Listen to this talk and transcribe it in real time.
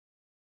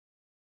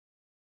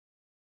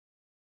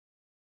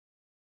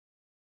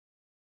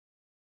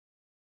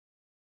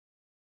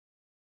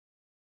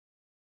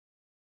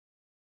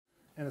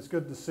And it's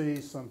good to see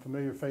some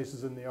familiar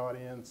faces in the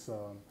audience.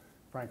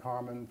 Frank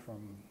Harmon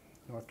from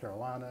North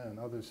Carolina and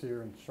others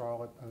here in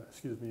Charlotte,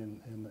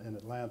 in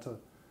Atlanta.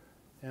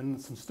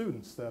 And some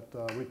students that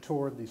we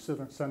toured the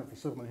Center for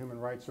Civil and Human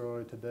Rights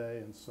earlier today,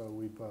 and so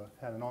we've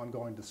had an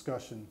ongoing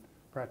discussion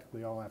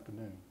practically all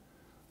afternoon.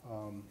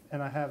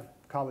 And I have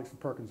colleagues from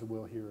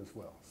Perkins+Will here as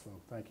well, so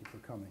thank you for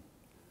coming.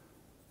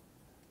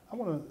 I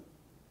want to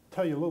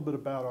tell you a little bit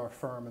about our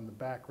firm and the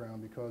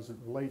background because it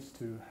relates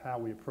to how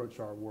we approach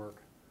our work.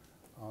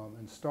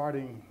 And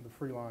starting the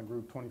Freelon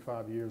Group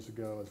 25 years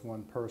ago as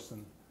one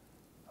person,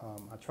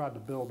 I tried to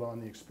build on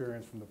the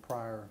experience from the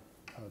prior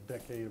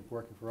decade of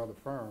working for other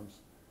firms.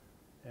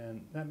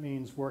 And that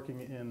means working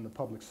in the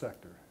public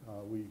sector.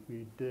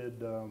 We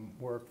did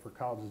work for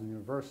colleges and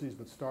universities,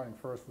 but starting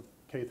first with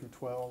K through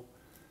 12.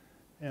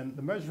 And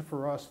the measure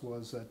for us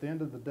was, at the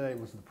end of the day,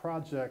 was the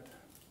project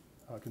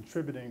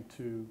contributing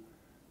to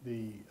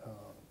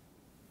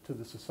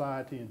the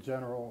society in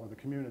general or the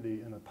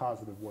community in a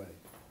positive way.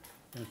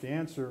 And if the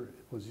answer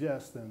was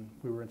yes, then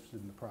we were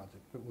interested in the project.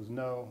 If it was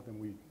no, then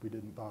we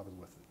didn't bother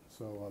with it.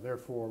 So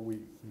therefore, we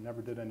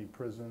never did any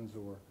prisons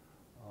or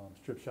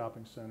strip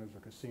shopping centers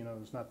or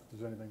casinos. Not that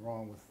there's anything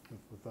wrong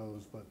with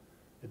those, but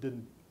it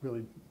didn't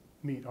really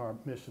meet our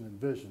mission and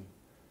vision.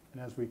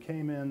 And as we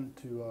came in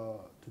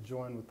to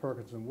join with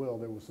Perkins+Will,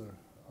 there was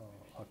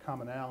a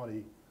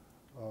commonality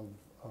of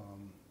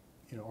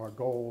our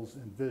goals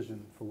and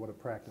vision for what a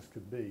practice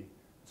could be.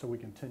 So we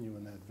continue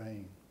in that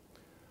vein.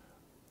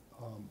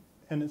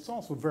 And it's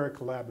also a very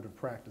collaborative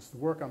practice. The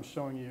work I'm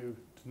showing you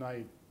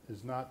tonight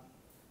is not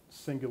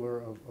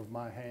singular of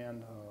my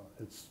hand.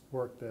 It's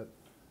work that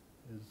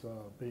is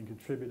being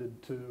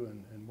contributed to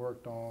and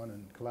worked on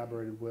and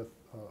collaborated with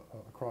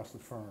across the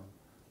firm.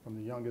 From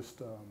the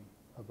youngest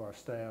of our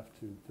staff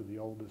to the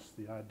oldest,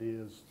 the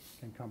ideas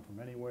can come from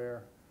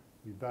anywhere.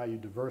 We value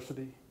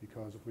diversity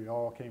because if we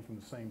all came from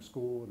the same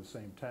school or the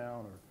same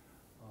town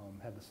or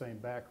had the same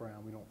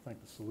background, we don't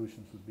think the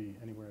solutions would be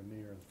anywhere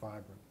near as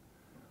vibrant.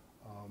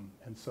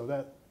 And so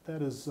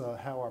that is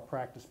how our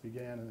practice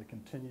began, and it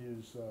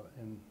continues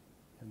in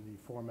the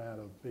format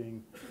of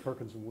being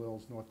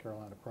Perkins+Will's North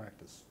Carolina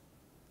practice.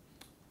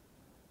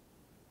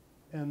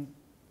 And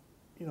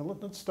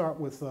let's start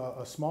with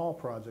a small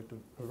project,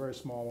 a very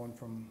small one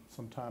from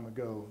some time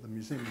ago, the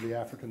Museum of the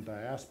African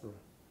Diaspora.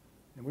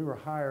 And we were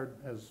hired,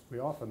 as we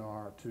often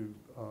are, to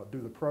do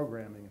the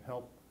programming and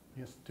help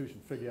the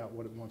institution figure out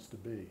what it wants to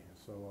be.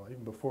 So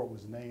even before it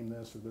was named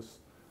this or this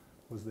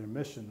was their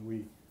mission,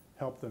 we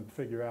helped them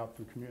figure out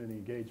through community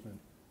engagement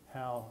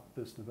how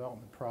this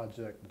development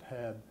project that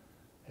had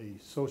a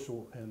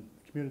social and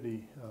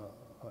community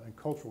and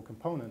cultural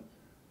component,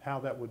 how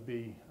that would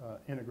be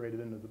integrated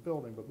into the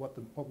building, but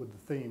what would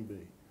the theme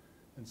be?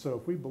 And so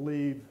if we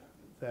believe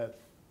that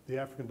the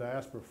African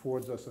diaspora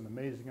affords us an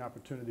amazing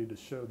opportunity to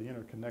show the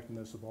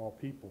interconnectedness of all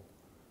people,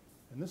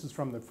 and this is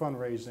from the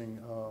fundraising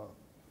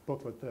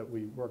booklet that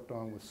we worked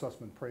on with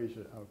Sussman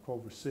Prasia out of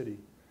Culver City,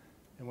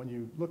 and when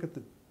you look at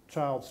the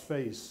child's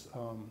face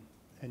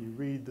and you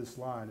read this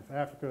line, if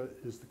Africa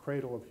is the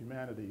cradle of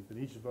humanity,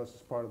 then each of us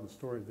is part of the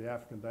story of the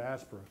African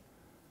diaspora.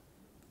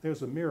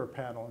 There's a mirror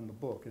panel in the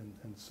book,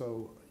 and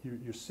so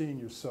you're seeing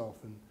yourself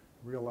and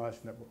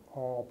realizing that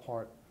we're all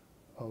part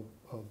of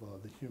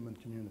the human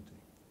community.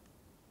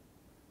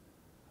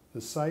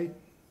 The site,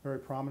 very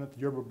prominent,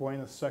 the Yerba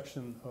Buena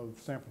section of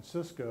San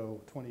Francisco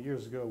 20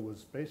 years ago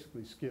was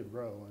basically Skid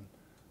Row, and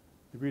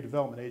the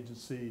redevelopment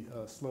agency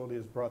slowly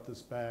has brought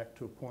this back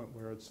to a point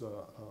where it's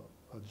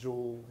a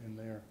jewel in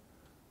their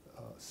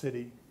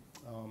city.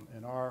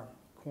 And our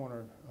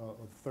corner of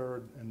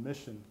 3rd and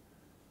Mission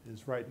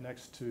is right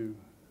next to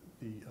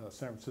the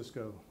San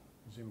Francisco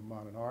Museum of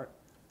Modern Art,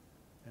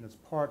 and it's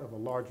part of a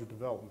larger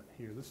development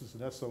here. This is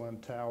an SOM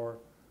tower,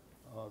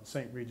 the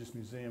St. Regis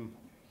Museum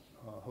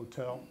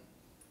Hotel,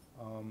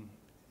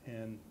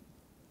 and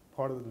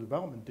part of the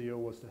development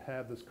deal was to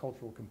have this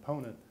cultural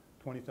component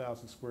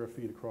 20,000 square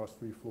feet across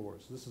 3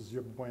 floors. This is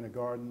Yerba Buena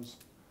Gardens,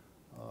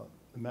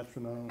 the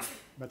Metreon,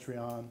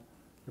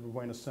 Yerba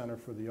Buena Center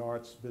for the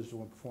Arts,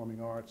 Visual and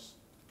Performing Arts,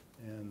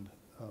 and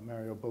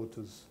Mario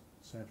Bota's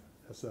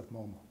SF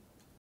MoMA.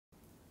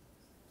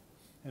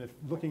 And if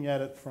looking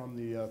at it from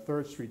the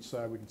 3rd Street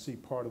side, we can see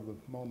part of the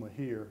MoMA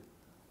here.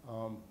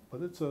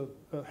 But it's a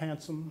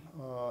handsome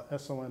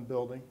SOM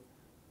building.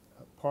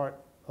 Part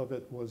of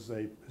it was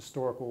a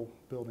historical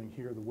building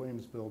here, the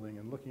Williams Building,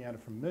 and looking at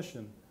it from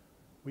Mission,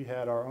 we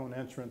had our own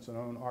entrance and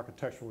own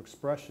architectural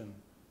expression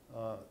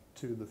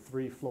to the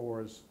 3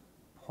 floors,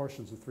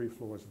 portions of 3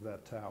 floors of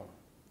that tower.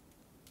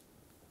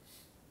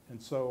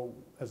 And so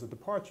as a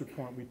departure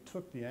point, we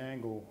took the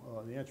angle,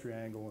 the entry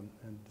angle,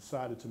 and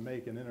decided to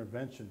make an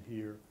intervention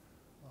here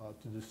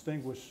to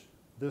distinguish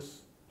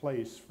this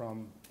place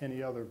from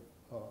any other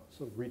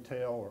sort of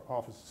retail or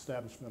office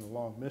establishment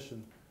along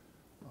Mission,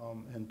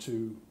 and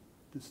to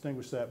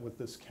distinguish that with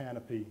this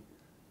canopy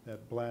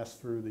that blasts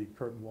through the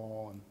curtain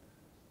wall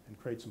and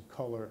create some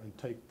color and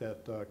take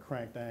that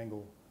cranked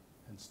angle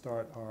and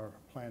start our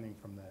planning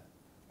from that.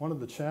 One of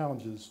the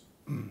challenges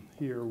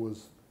here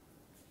was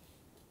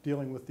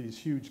dealing with these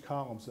huge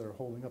columns that are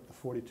holding up the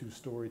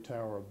 42-story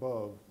tower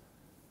above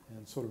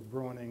and sort of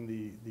ruining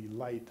the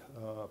light,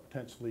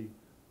 potentially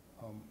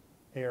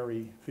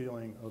airy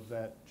feeling of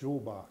that jewel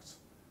box.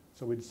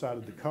 So we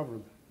decided to cover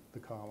the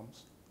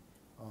columns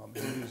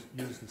and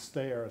use the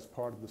stair as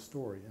part of the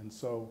story. And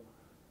so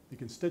the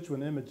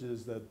constituent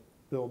images that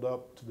build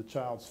up to the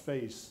child's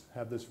face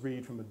have this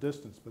read from a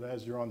distance, but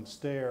as you're on the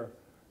stair,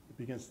 it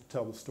begins to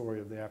tell the story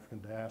of the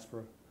African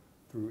diaspora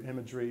through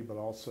imagery, but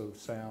also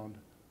sound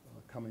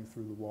coming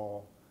through the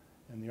wall.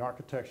 And the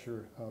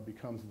architecture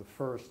becomes the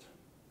first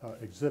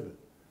exhibit.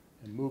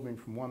 And moving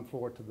from one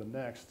floor to the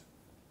next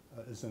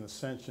is an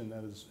ascension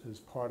that is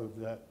part of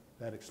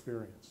that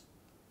experience.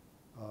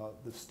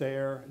 The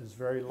stair is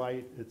very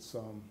light. It's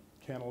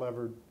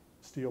cantilevered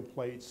steel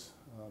plates,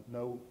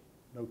 no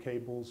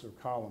cables or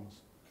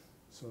columns.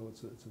 So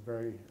it's a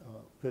very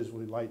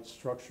visually light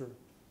structure.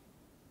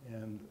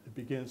 And it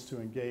begins to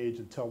engage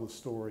and tell the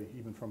story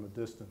even from a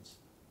distance,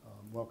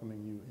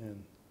 welcoming you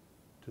in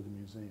to the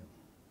museum.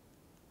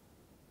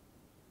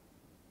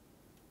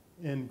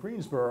 In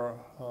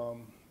Greensboro,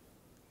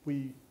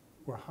 we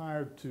were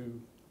hired to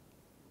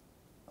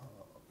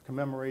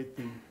commemorate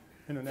the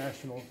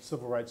International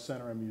Civil Rights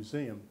Center and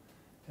Museum.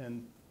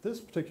 And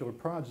this particular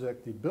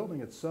project, the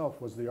building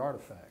itself was the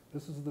artifact.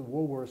 This is the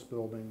Woolworths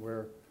building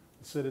where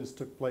the sit-ins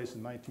took place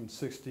in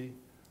 1960.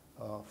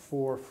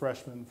 4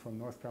 freshmen from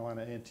North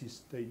Carolina A&T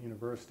State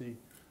University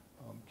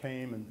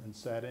came and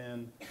sat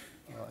in.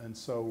 And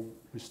so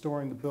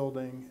restoring the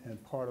building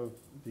and part of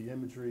the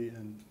imagery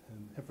and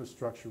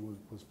infrastructure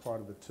was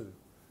part of it too.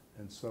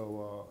 And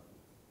so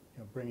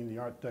bringing the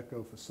Art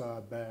Deco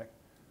facade back,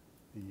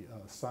 the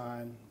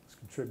sign was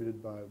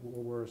contributed by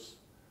Woolworths.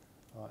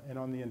 And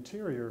on the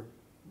interior,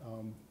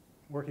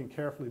 working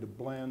carefully to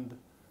blend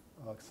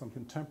some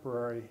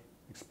contemporary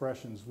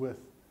expressions with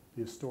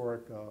the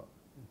historic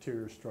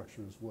interior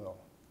structure as well.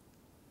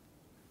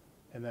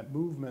 And that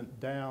movement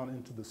down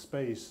into the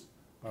space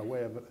by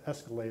way of an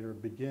escalator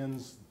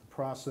begins the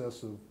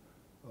process of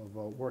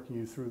working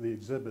you through the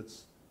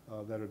exhibits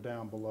that are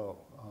down below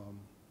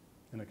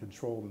in a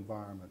controlled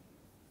environment.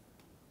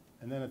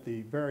 And then at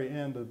the very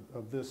end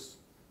of this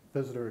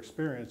visitor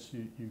experience,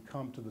 you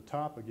come to the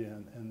top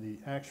again, and the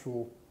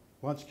actual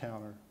lunch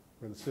counter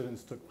where the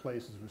sit-ins took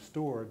place is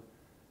restored,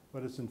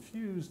 but it's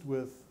infused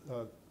with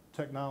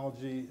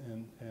technology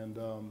and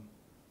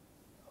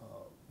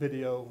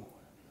video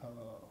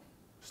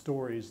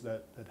stories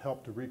that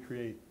help to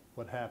recreate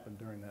what happened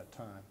during that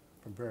time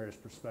from various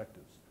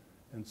perspectives.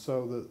 And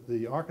so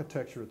the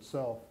architecture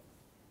itself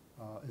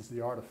is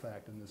the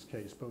artifact in this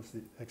case, both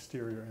the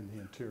exterior and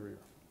the interior.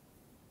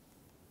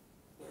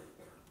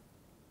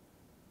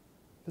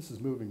 This is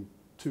moving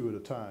 2 at a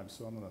time,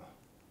 so I'm going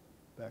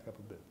to back up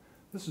a bit.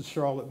 This is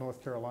Charlotte,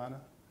 North Carolina.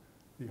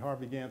 The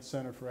Harvey Gantt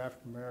Center for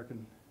African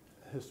American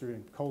History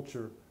and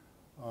Culture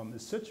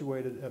is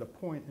situated at a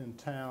point in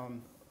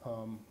town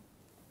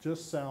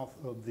just south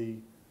of the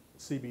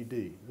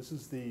CBD. This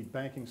is the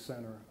banking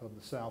center of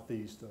the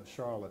Southeast,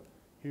 Charlotte.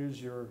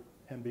 Here's your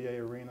NBA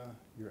arena,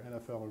 your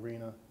NFL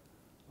arena.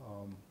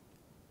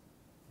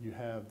 You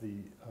have the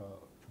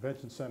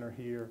convention center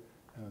here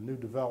and a new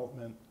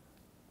development,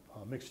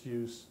 mixed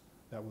use,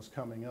 that was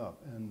coming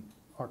up. And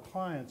our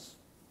clients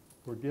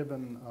were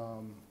given,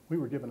 we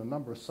were given a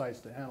number of sites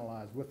to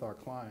analyze with our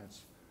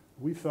clients.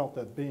 We felt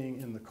that being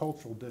in the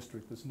cultural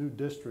district, this new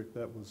district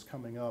that was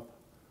coming up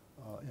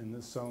in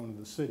this zone of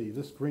the city,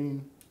 this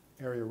green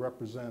area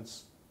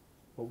represents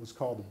what was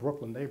called the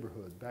Brooklyn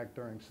neighborhood. Back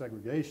during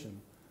segregation,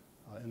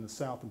 in the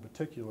South in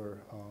particular,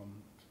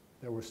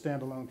 there were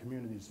standalone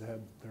communities that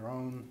had their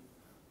own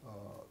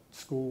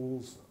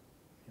schools,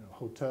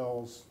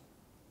 hotels,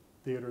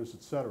 theaters,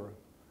 etc.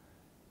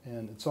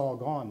 And it's all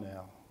gone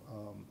now.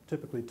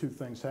 Typically 2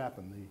 things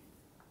happen.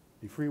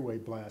 The freeway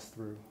blasts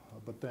through,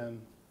 but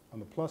then on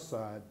the plus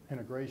side,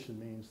 integration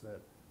means that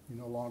you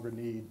no longer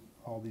need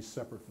all these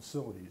separate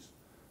facilities.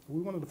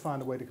 We wanted to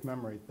find a way to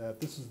commemorate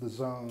that. This is the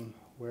zone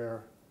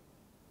where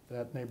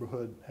that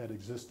neighborhood had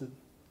existed,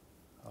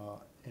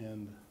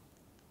 and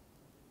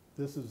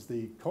this is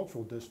the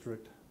cultural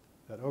district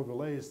that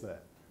overlays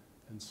that.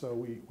 And so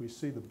we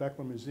see the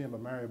Beckler Museum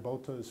of Mario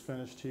Botta is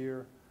finished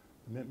here,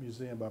 the Mint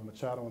Museum by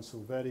Machado and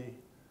Silvetti.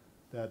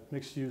 That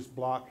mixed-use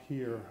block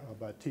here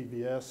by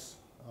TVS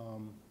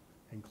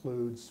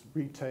includes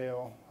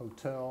retail,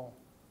 hotel,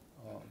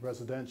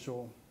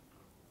 residential,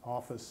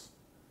 office.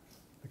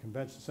 The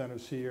convention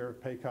center's here,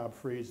 Paycobb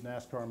Freed's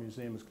NASCAR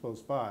Museum is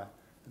close by.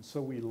 And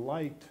so we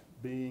liked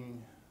the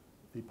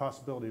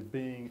possibility of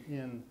being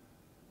in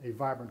a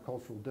vibrant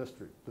cultural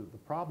district. The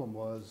problem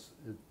was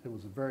it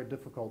was a very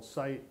difficult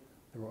site.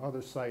 There were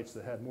other sites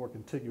that had more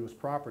contiguous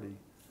property.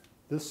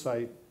 This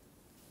site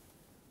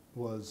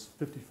was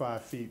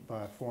 55 feet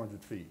by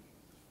 400 feet.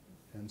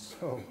 And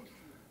so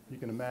you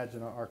can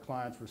imagine our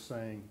clients were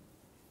saying,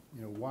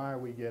 why are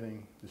we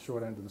getting the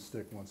short end of the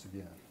stick once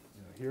again?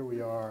 Here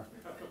we are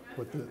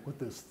with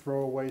this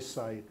throwaway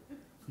site.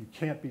 You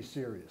can't be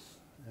serious.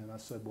 And I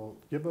said, well,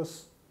 give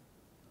us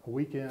a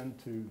weekend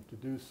to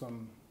do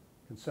some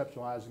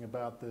conceptualizing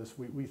about this,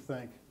 we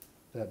think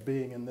that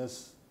being in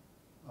this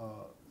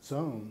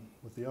zone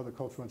with the other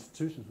cultural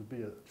institutions would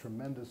be a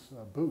tremendous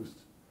boost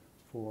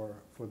for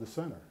the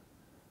center.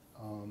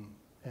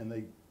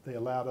 And they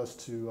allowed us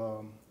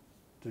to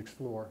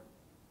explore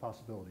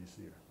possibilities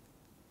here.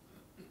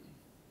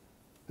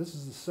 This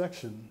is a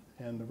section,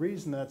 and the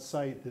reason that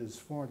site is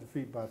 400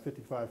 feet by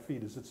 55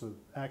 feet is it's an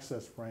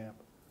access ramp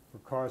for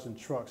cars and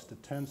trucks to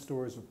 10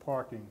 stories of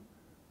parking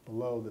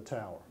below the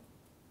tower.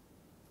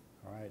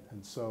 All right,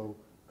 and so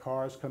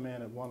cars come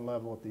in at one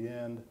level at the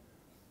end,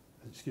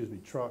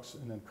 trucks,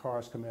 and then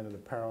cars come in at a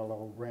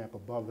parallel ramp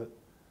above it,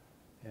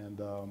 and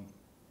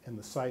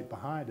the site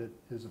behind it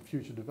is a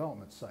future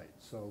development site,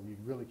 so you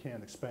really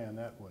can't expand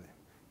that way.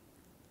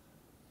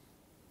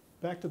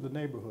 Back to the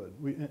neighborhood.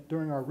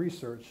 During our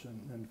research,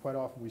 and quite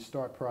often we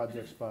start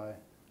projects by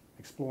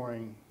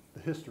exploring the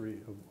history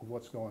of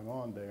what's going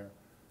on there,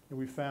 and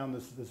we found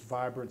this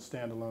vibrant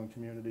standalone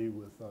community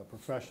with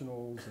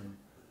professionals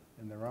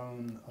and their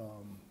own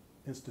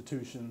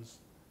institutions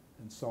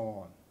and so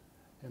on.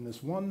 And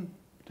this one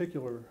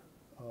particular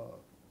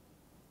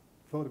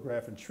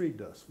photograph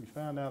intrigued us. We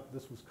found out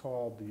this was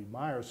called the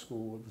Myers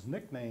School. It was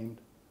nicknamed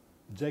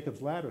the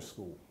Jacob's Ladder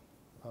School,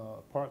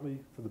 partly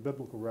for the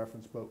biblical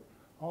reference, but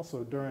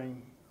also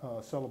during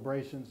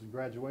celebrations and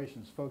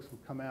graduations, folks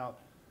would come out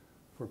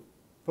for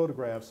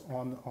photographs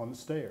on the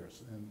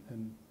stairs,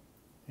 and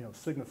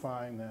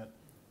signifying that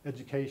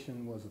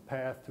education was a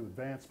path to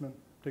advancement,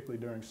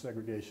 particularly during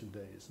segregation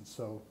days. And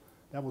so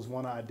that was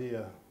one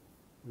idea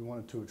we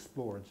wanted to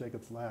explore,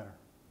 Jacob's Ladder.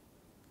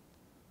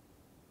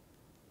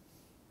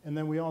 And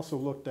then we also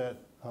looked at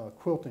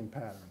quilting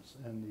patterns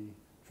and the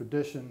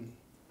tradition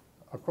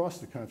across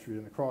the country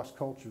and across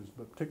cultures,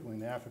 but particularly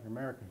in the African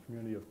American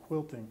community, of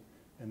quilting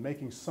and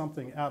making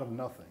something out of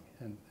nothing,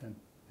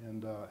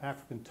 and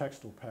African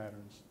textile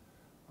patterns,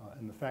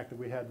 and the fact that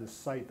we had this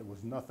site that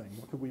was nothing.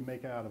 What could we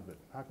make out of it?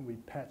 How can we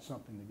patch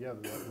something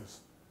together that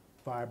was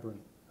vibrant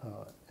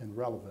and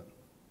relevant?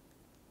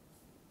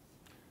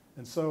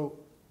 And so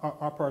our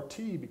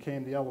appointee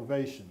became the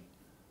elevation.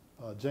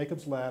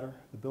 Jacob's Ladder,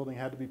 the building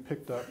had to be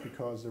picked up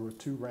because there were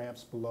 2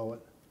 ramps below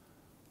it,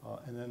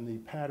 and then the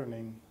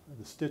patterning,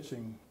 the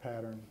stitching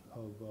pattern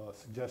of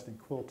suggesting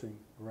quilting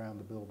around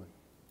the building.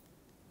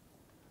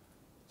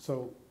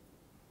 So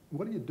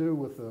what do you do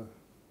with a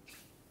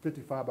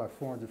 55 by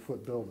 400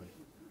 foot building?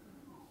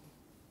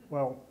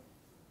 Well,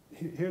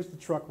 here's the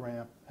truck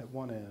ramp at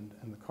one end,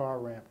 and the car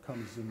ramp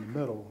comes in the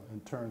middle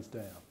and turns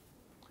down.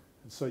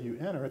 And so you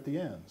enter at the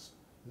ends.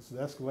 This is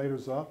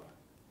escalators up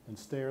and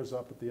stairs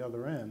up at the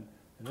other end.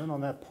 And then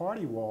on that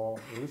party wall,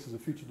 where this is a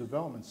future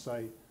development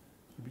site,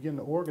 you begin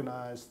to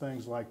organize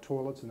things like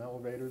toilets and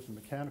elevators and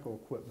mechanical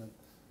equipment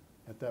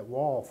at that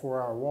wall,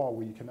 4-hour wall,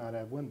 where you cannot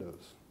have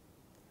windows.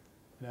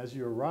 And as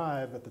you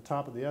arrive at the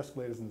top of the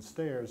escalators and the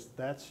stairs,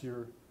 that's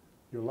your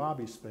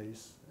lobby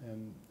space,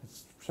 and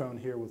it's shown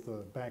here with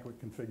a banquet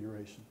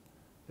configuration.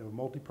 You have a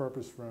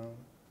multi-purpose room,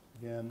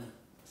 again,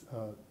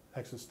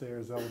 exit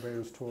stairs,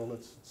 elevators,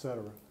 toilets,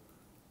 etc.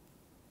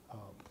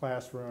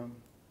 Classroom,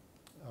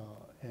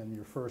 and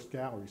your first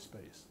gallery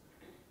space.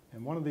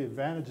 And one of the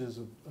advantages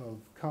of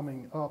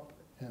coming up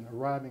and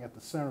arriving at the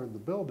center of the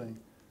building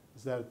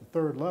is that at the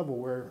 3rd level,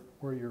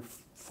 where your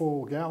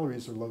full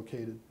galleries are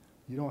located,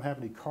 you don't have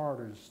any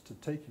corridors to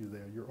take you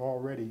there. You're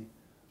already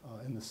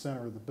in the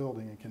center of the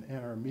building and can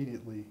enter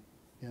immediately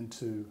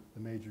into the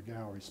major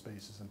gallery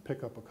spaces and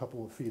pick up a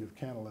couple of feet of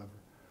cantilever.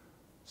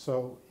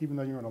 So even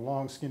though you're in a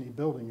long, skinny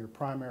building, your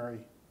primary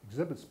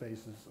exhibit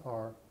spaces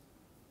are,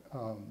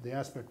 the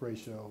aspect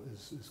ratio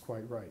is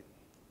quite right.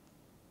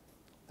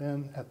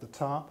 Then at the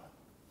top,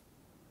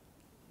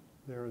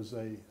 there is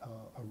a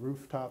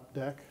rooftop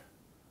deck,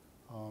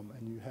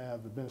 and you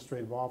have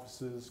administrative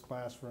offices,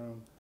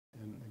 classroom,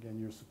 and again,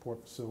 your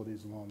support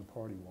facilities along the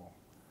party wall.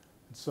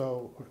 And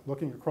so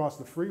looking across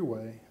the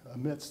freeway,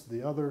 amidst the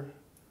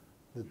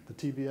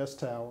TVS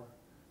Tower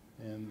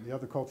and the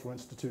other cultural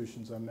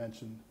institutions I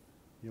mentioned,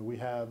 we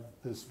have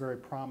this very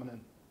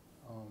prominent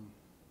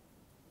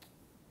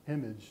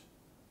image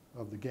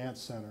of the Gantt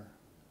Center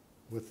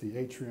with the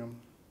atrium,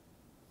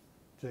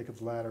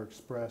 Jacob's Ladder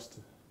expressed,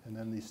 and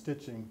then the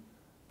stitching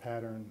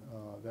pattern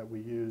that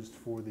we used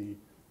for the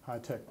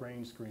high-tech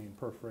grain screen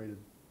perforated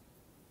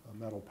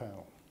metal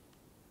panel.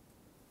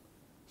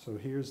 So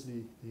here's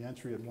the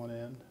entry at one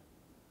end.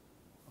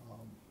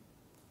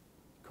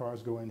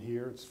 Cars go in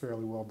here. It's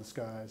fairly well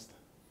disguised.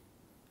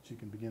 But you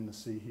can begin to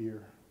see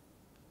here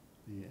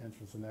the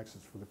entrance and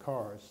exits for the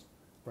cars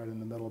right in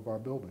the middle of our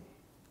building.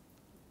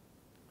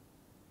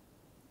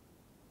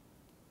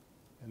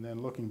 And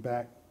then looking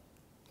back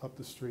up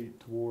the street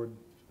toward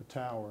the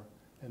tower.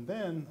 And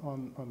then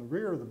on the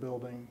rear of the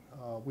building,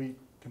 we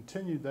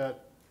continued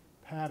that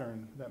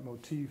pattern, that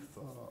motif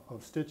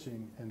of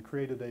stitching, and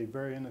created a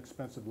very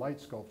inexpensive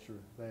light sculpture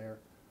there.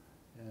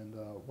 And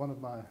one of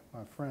my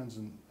friends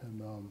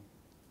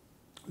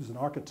who's an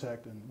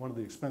architect in one of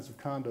the expensive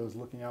condos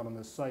looking out on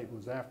this site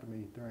was after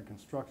me during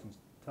construction,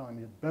 telling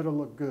me it better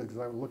look good because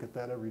I would look at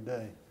that every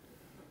day.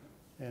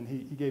 And he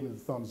gave me the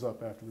thumbs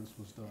up after this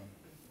was done.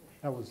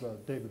 That was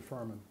David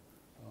Furman,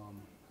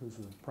 who's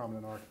a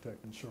prominent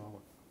architect in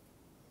Charlotte.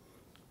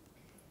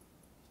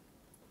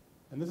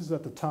 And this is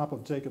at the top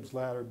of Jacob's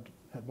Ladder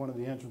at one of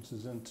the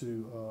entrances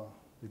into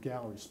the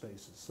gallery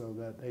spaces. So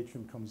that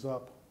atrium comes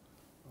up,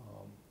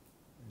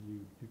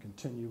 and you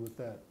continue with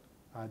that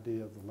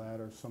idea of the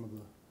ladder. Some of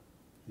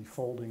the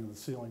folding of the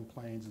ceiling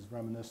planes is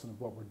reminiscent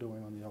of what we're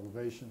doing on the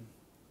elevation.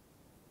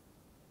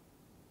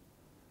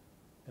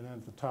 And then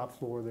at the top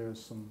floor, there's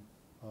some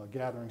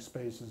gathering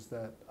spaces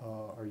that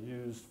are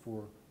used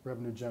for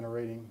revenue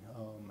generating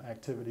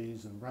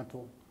activities and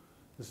rental.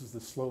 This is the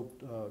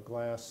sloped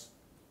glass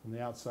from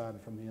the outside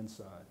and from the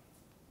inside.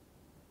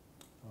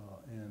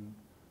 And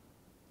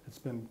it's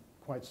been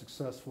quite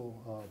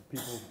successful.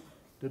 People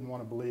didn't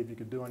want to believe you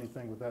could do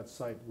anything with that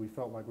site. We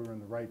felt like we were in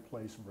the right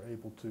place and were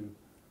able to,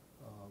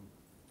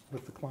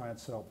 with the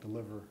client's help,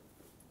 deliver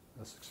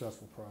a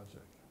successful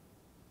project.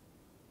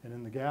 And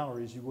in the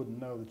galleries, you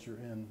wouldn't know that you're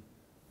in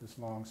this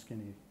long,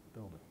 skinny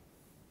building.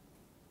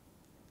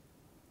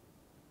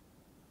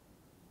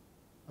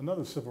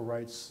 Another civil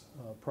rights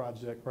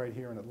project right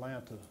here in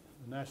Atlanta,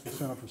 the National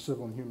Center for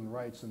Civil and Human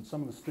Rights, and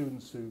some of the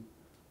students who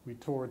we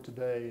toured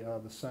today,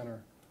 the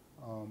center,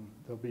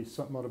 there'll be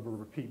somewhat of a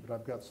repeat, but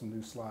I've got some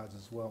new slides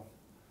as well.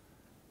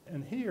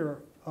 And here,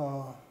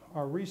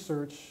 our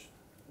research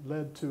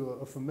led to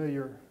a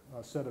familiar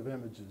set of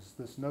images,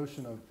 this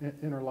notion of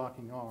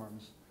interlocking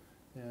arms.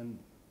 And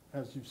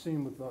as you've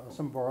seen with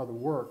some of our other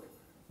work,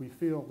 we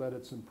feel that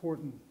it's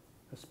important,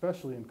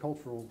 especially in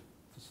cultural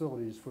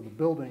facilities, for the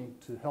building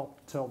to help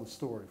tell the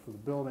story, for the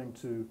building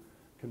to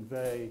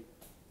convey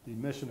the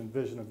mission and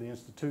vision of the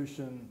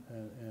institution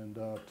and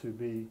to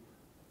be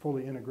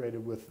fully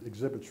integrated with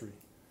exhibitry.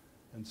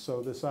 And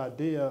so this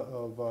idea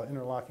of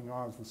interlocking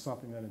arms was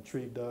something that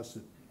intrigued us.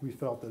 We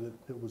felt that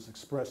it was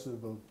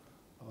expressive of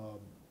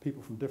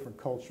people from different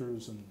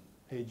cultures and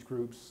age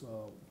groups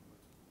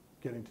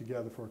getting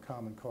together for a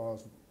common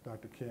cause,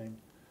 Dr. King.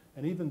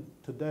 And even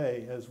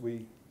today, as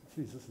we,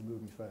 geez, this is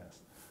moving fast,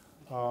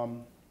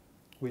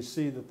 we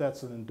see that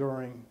that's an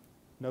enduring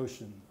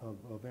notion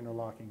of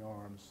interlocking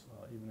arms,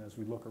 even as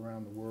we look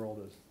around the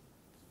world as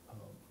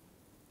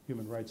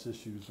human rights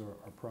issues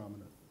are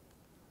prominent.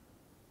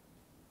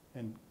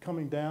 And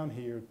coming down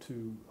here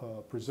to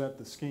present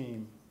the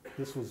scheme,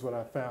 this was what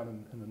I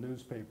found in the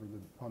newspaper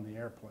on the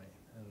airplane.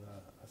 And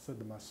I said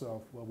to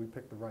myself, well, we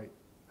picked the right,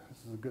 this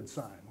is a good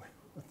sign.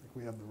 I think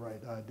we have the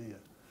right idea.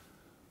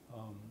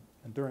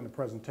 And during the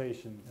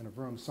presentation, in a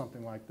room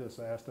something like this,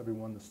 I asked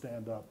everyone to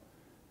stand up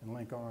and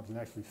link arms and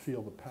actually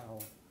feel the power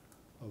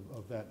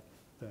of that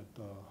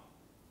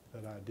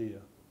idea.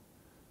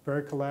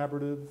 Very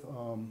collaborative.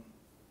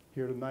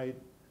 Here tonight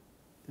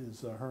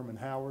is Herman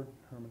Howard.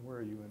 Herman, where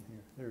are you in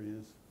here? There he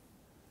is.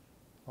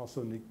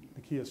 Also,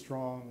 Nakia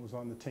Strong was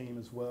on the team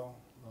as well.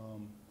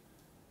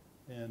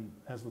 And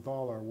as with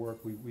all our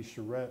work, we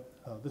charrette.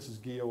 This is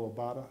Gio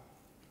Obata,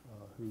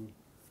 who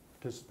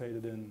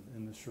participated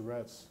in the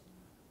charrettes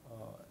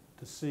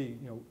to see,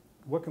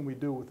 what can we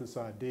do with this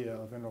idea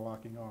of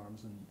interlocking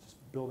arms and just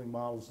building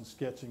models and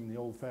sketching the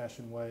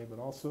old-fashioned way, but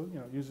also,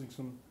 using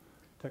some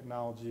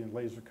technology and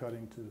laser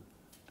cutting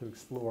to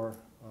explore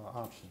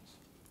options.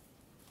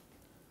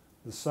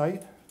 The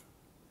site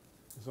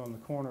is on the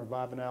corner of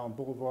Ivan Allen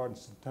Boulevard and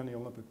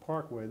Centennial Olympic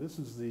Parkway. This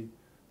is the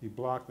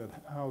block that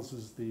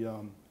houses the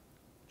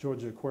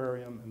Georgia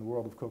Aquarium and the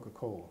World of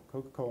Coca-Cola.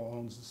 Coca-Cola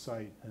owns the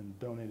site and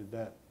donated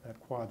that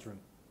quadrant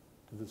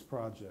to this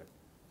project.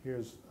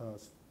 Here's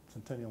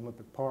Centennial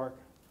Olympic Park,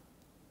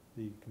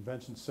 the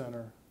convention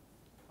center,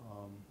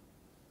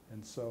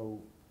 and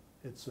so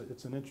it's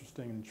an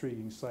interesting and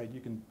intriguing site. You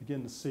can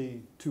begin to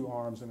see two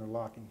arms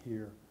interlocking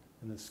here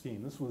in this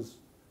scheme. This was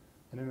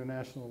an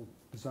international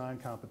design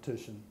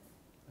competition,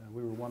 and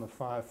we were one of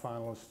 5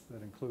 finalists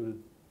that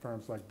included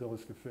firms like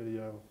Dillis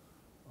Cofidio,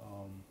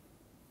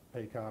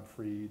 Paycobb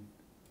Freed,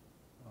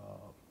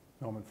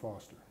 Norman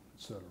Foster,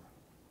 et cetera.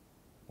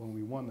 When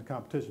we won the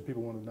competition,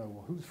 people wanted to know,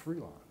 well, who's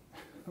Freelon?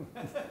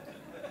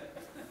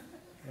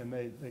 And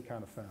they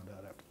kind of found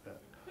out after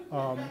that.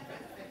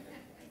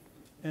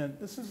 And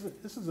this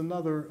is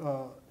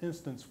another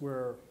instance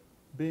where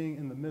being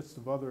in the midst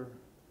of other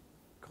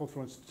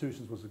cultural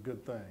institutions was a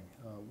good thing.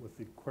 With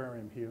the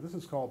aquarium here, this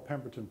is called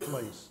Pemberton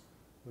Place,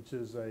 which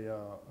is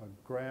a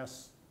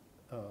grass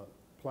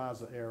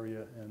plaza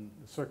area, and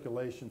the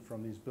circulation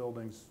from these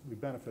buildings, we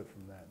benefit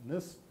from that. And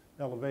this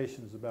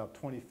elevation is about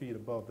 20 feet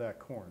above that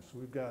corner. So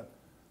we've got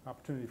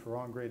opportunity for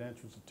on-grade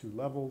entrance at 2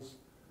 levels.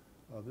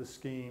 This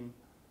scheme,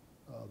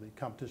 the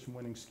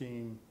competition-winning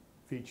scheme,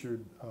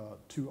 featured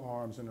 2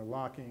 arms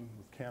interlocking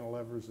with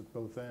cantilevers at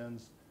both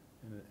ends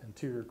in an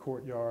interior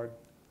courtyard.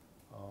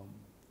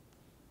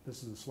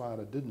 This is a slide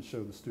I didn't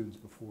show the students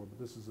before, but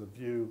this is a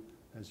view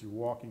as you're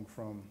walking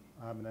from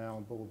Ivan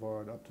Allen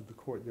Boulevard up to the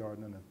courtyard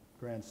and then a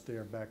grand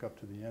stair back up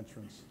to the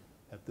entrance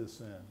at this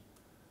end.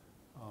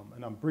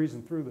 And I'm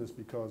breezing through this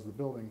because the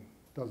building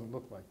doesn't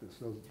look like this,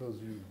 those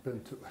of you who've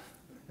been to it.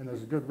 And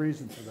there's a good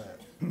reason for that.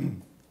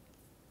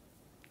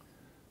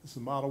 This is a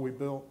model we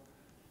built.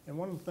 And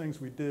one of the things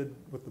we did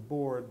with the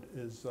board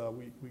is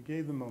we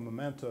gave them a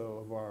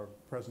memento of our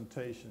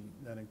presentation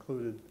that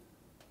included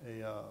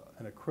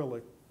an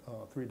acrylic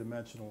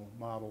three-dimensional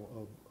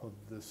model of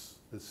this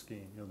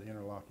scheme, you know, the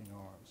interlocking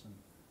arms. And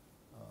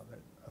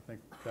I think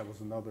that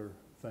was another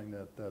thing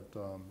that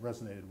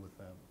resonated with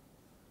them.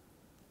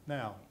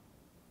 Now,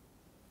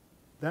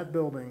 that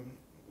building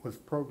was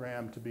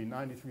programmed to be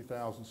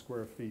 93,000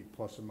 square feet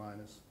plus or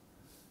minus,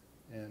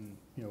 and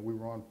you know, we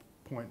were on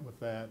point with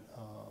that.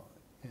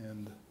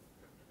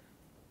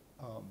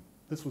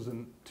 This was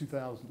in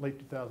late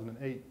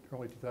 2008,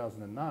 early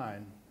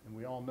 2009, and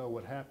we all know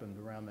what happened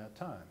around that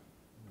time.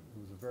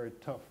 It was a very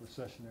tough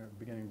recessionary,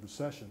 beginning of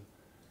recession,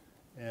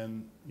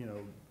 and you know,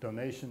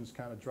 donations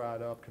kind of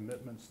dried up,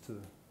 commitments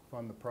to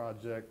fund the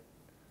project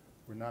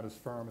were not as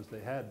firm as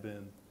they had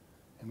been,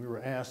 and we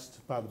were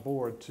asked by the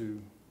board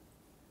to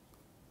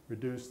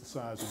reduce the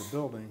size of the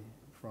building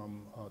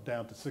from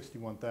down to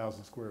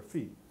 61,000 square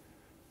feet.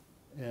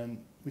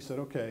 And we said,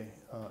 okay,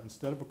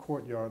 instead of a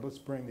courtyard, let's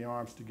bring the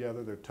arms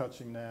together. They're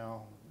touching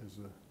now. There's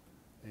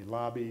a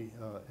lobby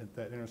at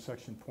that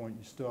intersection point.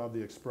 You still have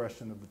the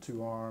expression of the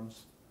two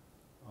arms.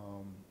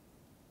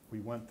 We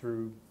went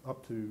through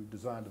up to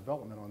design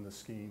development on this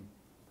scheme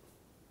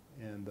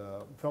and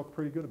felt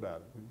pretty good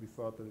about it. We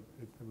thought that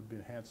it would be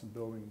a handsome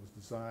building. It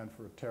was designed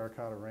for a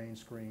terracotta rain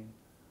screen.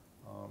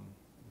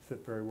 It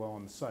fit very well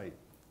on the site.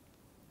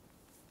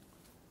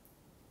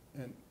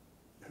 And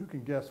who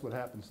can guess what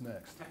happens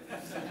next?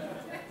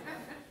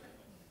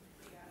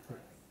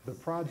 The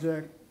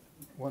project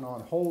went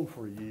on hold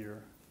for a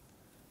year,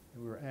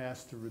 and we were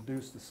asked to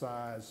reduce the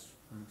size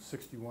from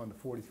 61 to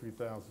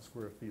 43,000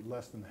 square feet,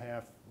 less than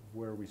half of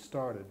where we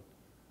started.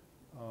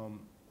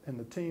 And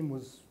the team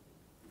was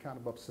kind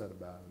of upset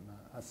about it. And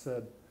I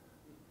said,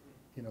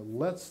 you know,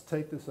 let's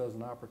take this as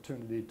an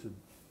opportunity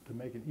to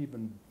make an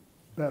even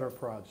better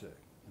project.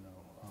 You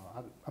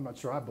know, I'm not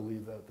sure I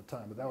believed that at the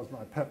time, but that was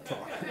my pep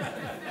talk.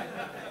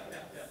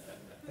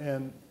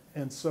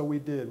 And so we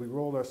did. We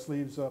rolled our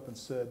sleeves up and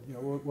said, you know,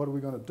 what are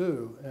we going to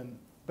do? And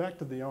back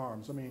to the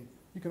arms. I mean,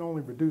 you can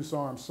only reduce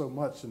arms so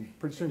much, and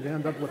pretty soon you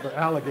end up with an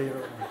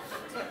alligator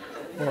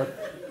or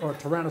a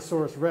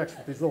Tyrannosaurus Rex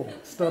with these little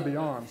stubby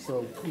arms.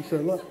 So we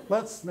said, look,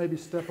 let's maybe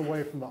step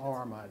away from the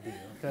arm idea,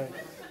 okay?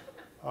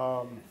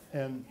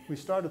 And we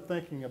started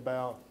thinking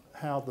about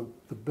how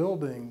the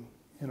building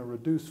in a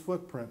reduced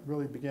footprint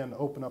really began to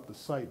open up the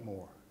site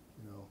more,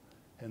 you know,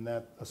 and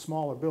that a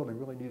smaller building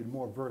really needed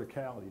more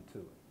verticality to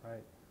it,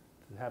 right,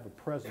 to have a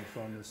presence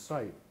on this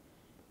site.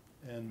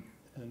 And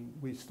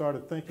we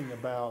started thinking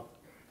about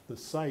the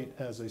site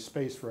as a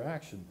space for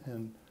action.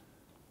 And,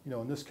 you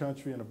know, in this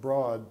country and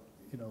abroad,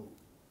 you know,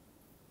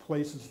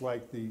 places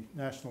like the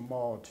National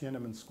Mall,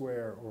 Tiananmen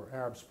Square, or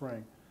Arab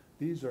Spring,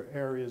 these are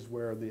areas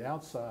where the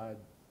outside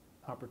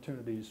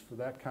opportunities for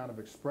that kind of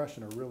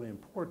expression are really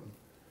important.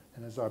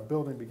 And as our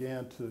building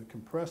began to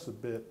compress a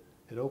bit,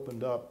 it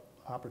opened up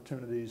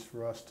opportunities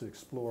for us to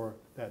explore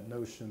that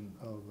notion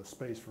of a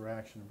space for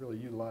action, really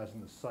utilizing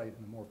the site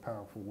in a more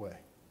powerful way.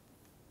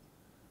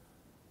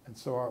 And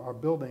so our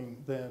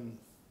building then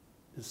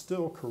is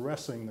still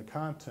caressing the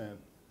content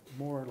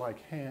more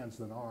like hands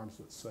than arms,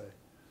 let's say.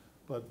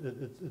 But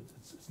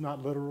it's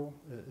not literal,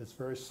 it's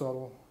very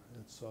subtle,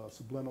 it's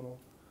subliminal.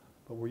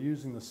 But we're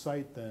using the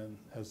site then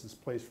as this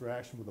place for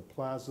action with a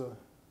plaza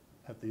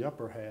at the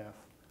upper half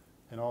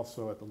and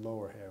also at the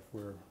lower half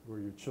where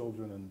your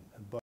children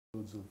and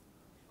busloads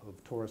of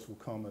tourists will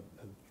come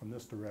from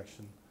this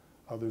direction.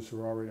 Others who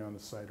are already on the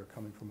site are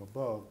coming from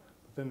above.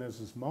 But then there's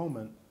this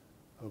moment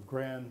of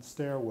grand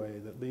stairway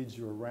that leads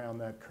you around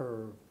that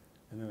curve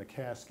and then a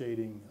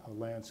cascading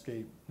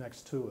landscape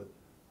next to it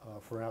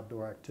for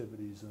outdoor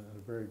activities in a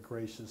very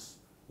gracious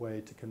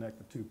way to connect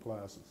the two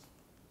plazas.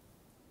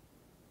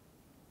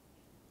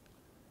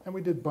 And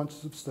we did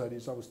bunches of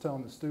studies. I was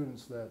telling the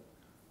students that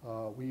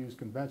we used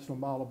conventional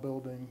model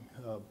building,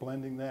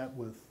 blending that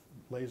with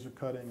laser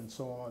cutting and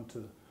so on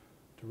to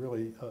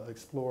really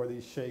explore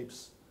these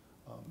shapes.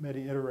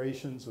 Many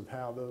iterations of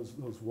how those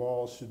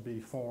walls should be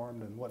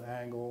formed and what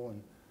angle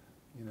and,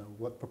 you know,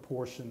 what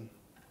proportion,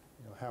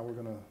 you know, how we're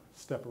going to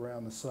step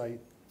around the site.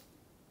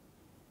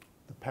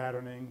 The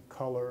patterning,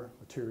 color,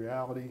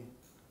 materiality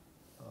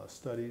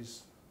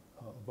studies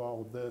of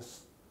all of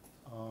this,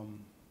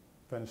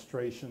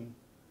 fenestration.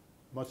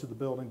 Much of the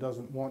building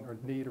doesn't want or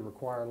need or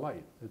require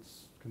light.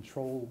 It's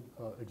controlled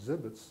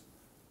exhibits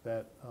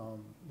that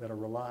are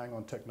relying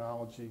on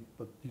technology,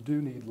 but you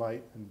do need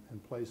light in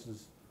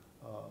places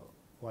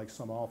like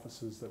some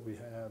offices that we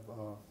have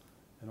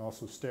and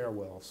also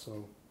stairwells.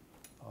 So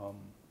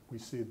we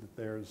see that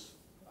there's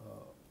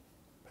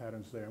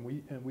patterns there.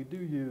 And we do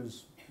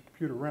use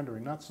computer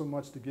rendering, not so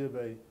much to give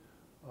a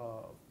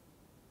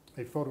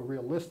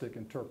photorealistic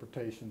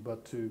interpretation,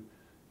 but to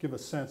give a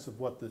sense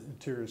of what the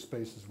interior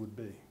spaces would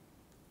be.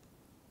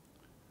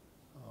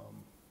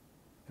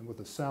 And with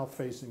the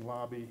south-facing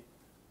lobby,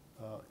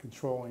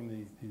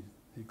 controlling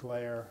the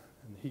glare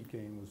and the heat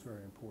gain was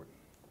very important.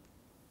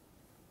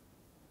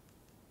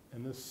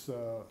 And this,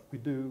 we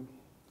do,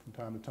 from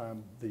time to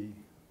time, the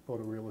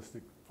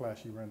photorealistic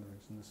flashy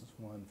renderings, and this is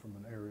one from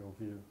an aerial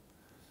view.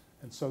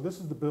 And so this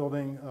is the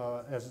building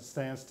as it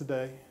stands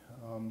today.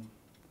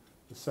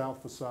 The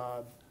south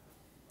facade,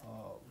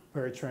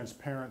 very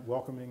transparent,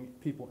 welcoming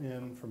people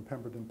in from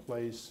Pemberton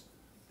Place.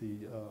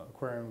 The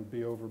aquarium would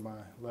be over my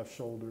left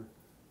shoulder.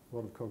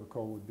 World of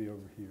Coca-Cola would be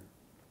over here.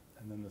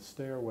 And then the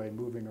stairway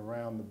moving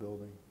around the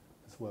building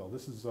as well.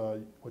 This is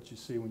what you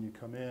see when you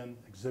come in,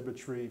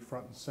 exhibitry,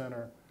 front and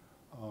center,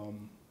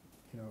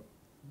 you know,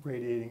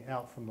 radiating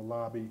out from the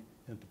lobby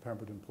into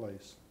Pemberton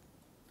Place.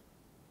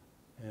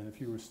 And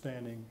if you were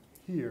standing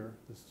here,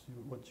 this is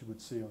what you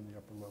would see on the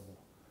upper level,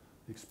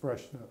 the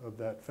expression of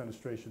that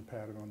fenestration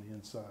pattern on the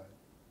inside.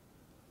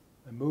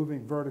 And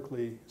moving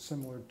vertically,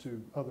 similar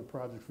to other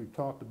projects we've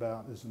talked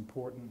about, is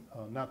important,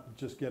 not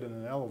to just get in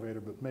an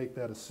elevator, but make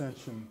that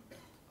ascension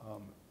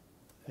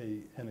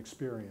an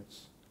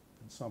experience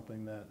and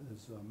something that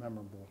is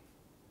memorable,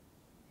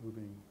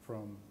 moving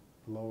from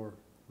the lower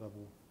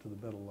level to the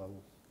middle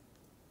level.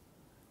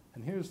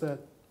 And here's that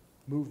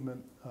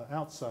movement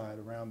outside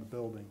around the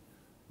building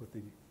with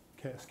the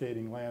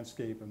cascading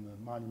landscape and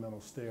the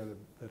monumental stair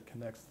that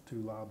connects the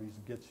two lobbies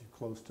and gets you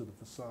close to the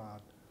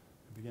facade.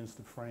 It begins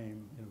to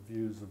frame, you know,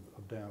 views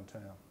of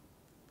downtown.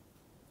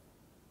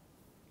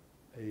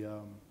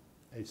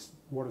 A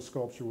water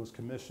sculpture was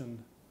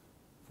commissioned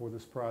for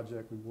this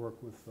project. We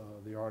worked with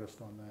the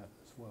artist on that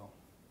as well.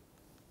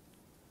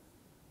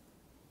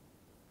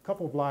 A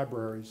couple of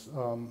libraries.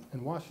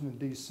 In Washington,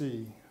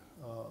 D.C.,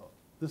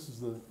 this is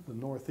the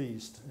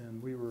Northeast,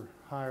 and we were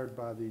hired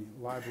by the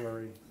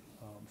library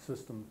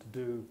system to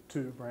do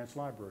 2 branch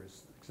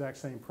libraries. Exact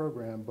same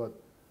program, but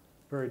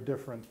very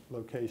different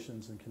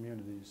locations and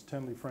communities.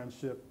 Tenley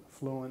Friendship,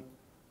 affluent,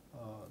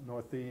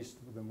 Northeast,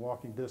 within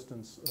walking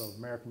distance of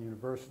American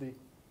University,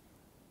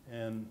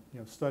 and you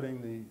know,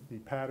 studying the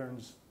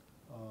patterns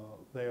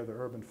there, the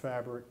urban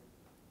fabric,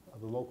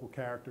 the local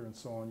character, and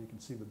so on. You can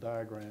see the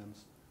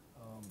diagrams.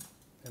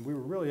 And we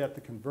were really at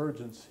the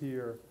convergence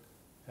here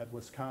at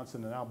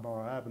Wisconsin and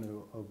Albemarle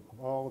Avenue of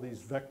all these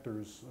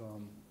vectors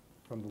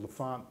from the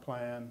L'Enfant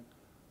plan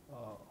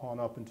on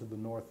up into the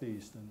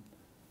Northeast, and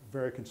a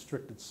very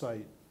constricted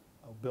site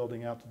of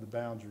building out to the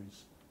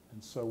boundaries.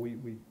 And so we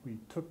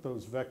took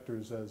those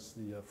vectors as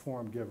the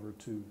form giver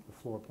to the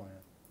floor plan,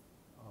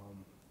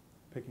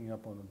 picking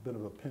up on a bit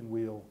of a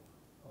pinwheel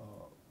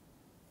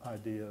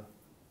idea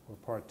or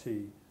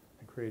partie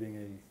and creating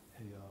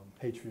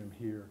a atrium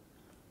here.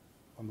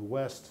 On the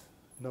west,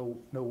 no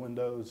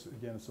windows.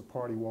 Again, it's a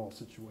party wall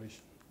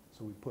situation.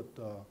 So we put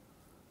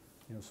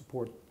you know,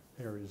 support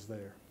areas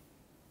there.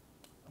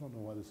 I don't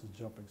know why this is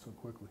jumping so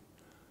quickly.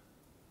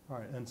 All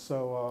right, and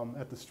so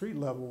at the street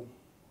level,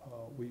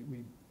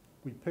 we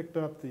picked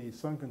up the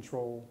sun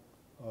control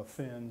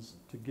fins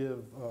to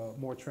give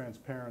more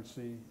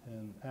transparency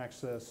and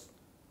access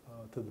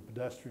to the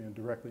pedestrian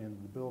directly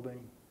into the building.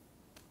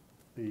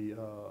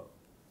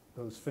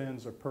 Those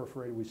fins are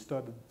perforated. We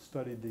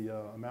studied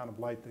the amount of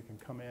light that can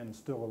come in and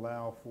still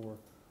allow for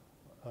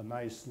a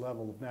nice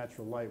level of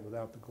natural light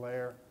without the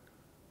glare.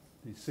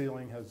 The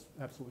ceiling has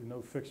absolutely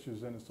no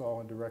fixtures in it. It's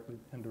all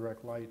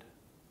indirect light.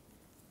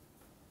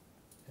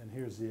 And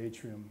here's the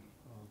atrium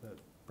that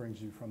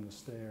brings you from the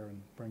stair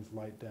and brings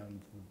light down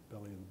into the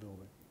belly of the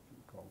building,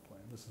 we call the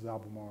plan. This is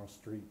Albemarle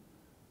Street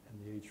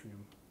and the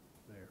atrium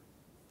there.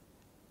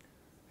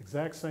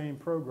 Exact same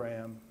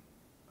program,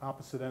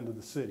 opposite end of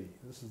the city.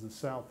 This is the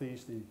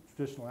southeast, the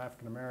traditional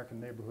African-American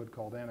neighborhood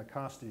called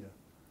Anacostia,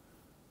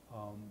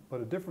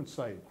 but a different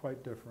site,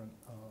 quite different.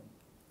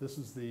 This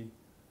is the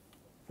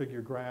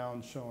figure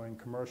ground showing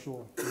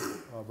commercial,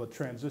 but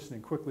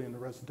transitioning quickly into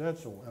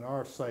residential, and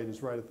our site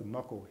is right at the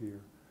knuckle here.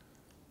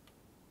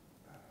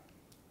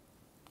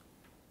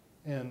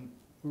 And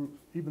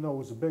even though it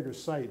was a bigger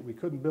site, we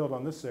couldn't build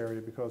on this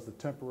area because the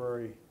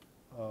temporary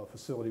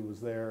facility was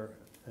there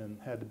and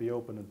had to be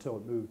open until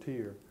it moved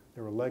here.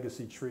 There were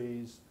legacy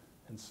trees,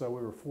 and so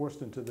we were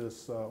forced into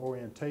this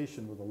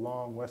orientation with a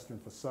long western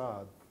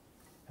facade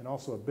and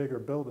also a bigger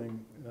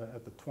building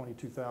at the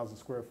 22,000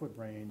 square foot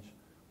range.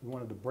 We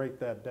wanted to break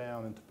that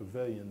down into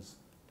pavilions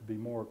to be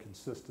more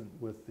consistent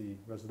with the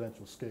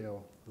residential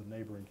scale of the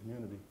neighboring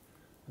community.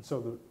 And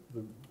so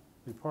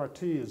the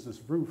partie is this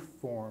roof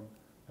form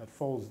that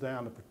folds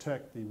down to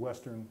protect the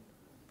western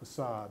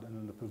facade, and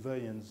then the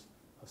pavilions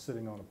are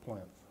sitting on a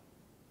plinth.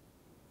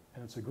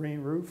 And it's a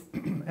green roof,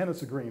 and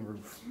it's a green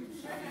roof.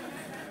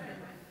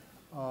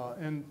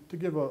 And to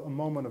give a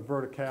moment of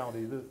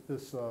verticality,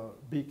 this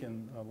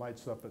beacon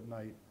lights up at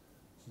night.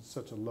 It's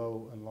such a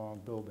low and long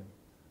building.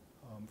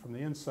 From the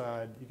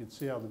inside, you can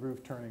see how the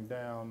roof turning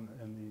down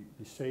and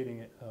the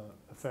shading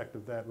effect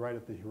of that right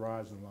at the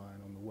horizon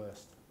line on the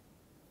west.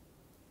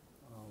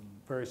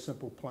 Very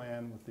simple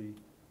plan with the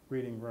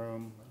reading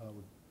room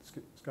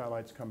with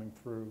skylights coming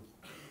through,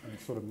 and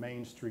sort of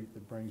Main Street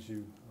that brings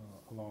you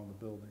along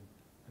the building.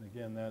 And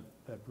again,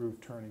 that roof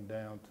turning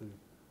down to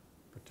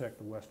protect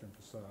the western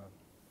facade.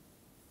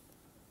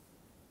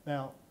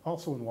 Now,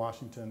 also in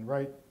Washington,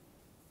 right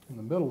in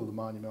the middle of the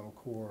monumental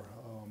core,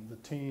 the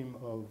team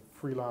of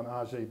Freelon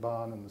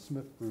Group and the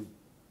Smith Group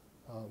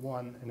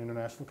won an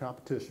international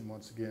competition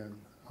once again.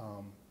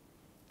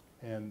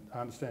 And I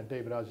understand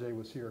David Auger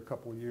was here a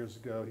couple of years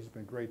ago. He's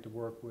been great to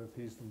work with.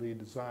 He's the lead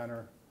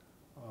designer.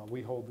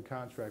 We hold the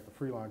contract, the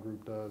Freelon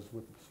Group does,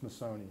 with the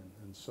Smithsonian.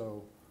 And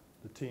so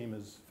the team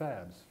is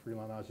FABS,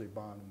 Freelon Auger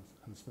Bond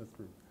and the Smith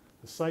Group.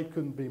 The site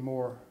couldn't be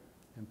more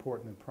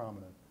important and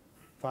prominent.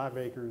 5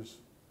 acres,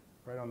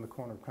 right on the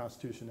corner of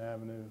Constitution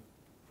Avenue,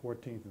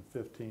 14th and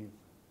 15th,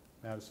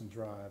 Madison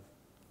Drive,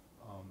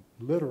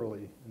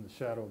 literally in the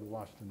shadow of the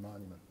Washington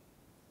Monument.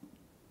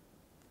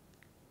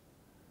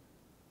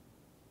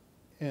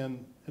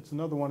 And it's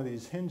another one of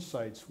these hinge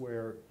sites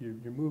where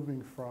you're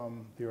moving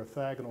from the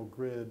orthogonal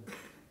grid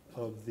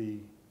of the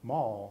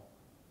mall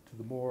to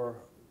the more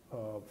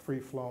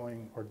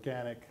free-flowing,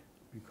 organic,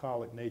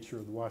 bucolic nature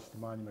of the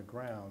Washington Monument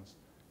grounds.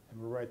 And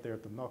we're right there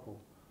at the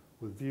knuckle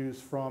with views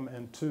from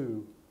and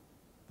to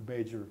the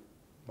major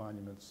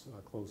monuments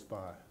close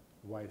by.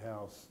 The White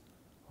House,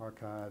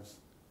 Archives,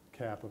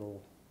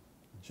 Capitol,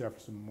 the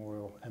Jefferson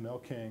Memorial, M.L.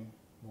 King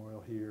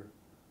Memorial here,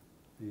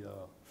 the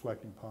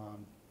Flecking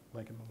Pond,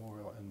 Lincoln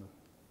Memorial, and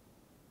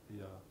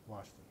the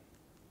Washington.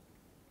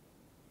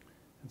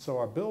 And so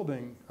our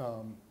building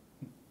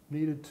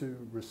needed to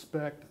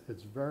respect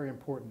its very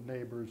important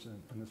neighbors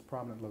in this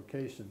prominent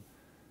location.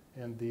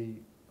 And the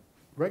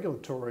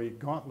regulatory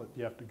gauntlet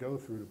you have to go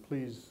through to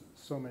please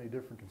so many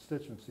different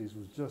constituencies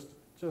was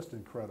just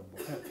incredible.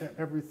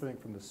 Everything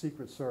from the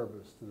Secret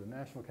Service to the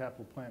National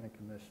Capital Planning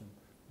Commission,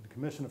 the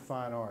Commission of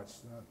Fine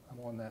Arts,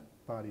 I'm on that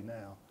body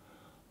now,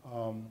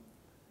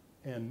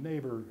 and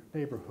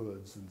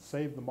neighborhoods and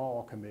Save the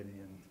Mall Committee,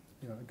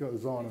 and it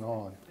goes on and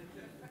on.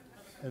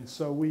 And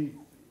so we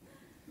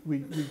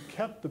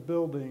kept the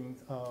building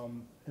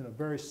in a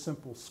very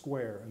simple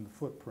square in the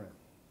footprint,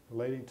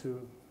 relating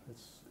to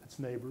its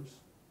neighbors,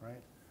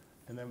 right?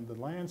 And then the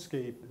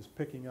landscape is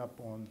picking up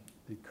on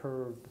the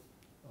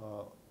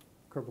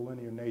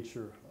curvilinear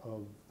nature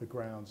of the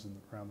grounds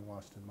around the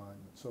Washington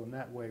Monument. So in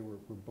that way,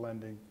 we're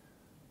blending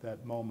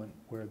that moment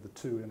where the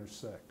two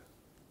intersect.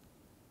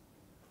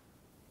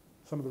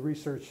 Some of the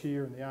research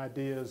here and the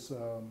ideas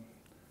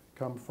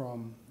come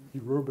from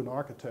Yoruban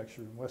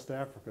architecture in West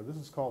Africa. This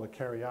is called a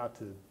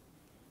caryatid,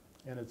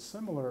 and it's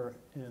similar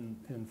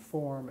in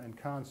form and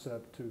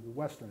concept to the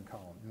Western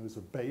column. There's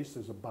a base,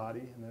 there's a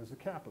body, and there's a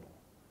capital.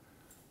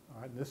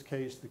 All right, in this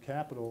case, the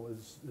capital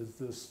is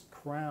this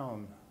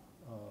crown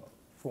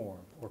form,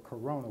 or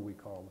corona we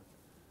call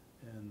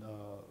it. And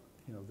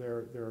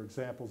there are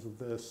examples of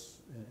this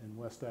in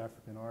West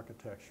African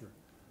architecture.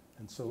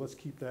 And so let's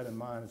keep that in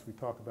mind as we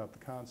talk about the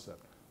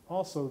concept.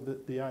 Also,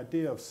 the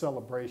idea of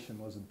celebration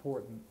was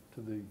important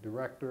to the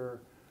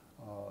director,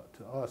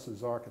 to us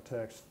as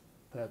architects,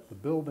 that the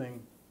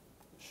building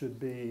should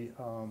be,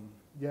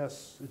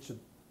 yes, it should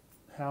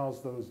house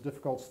those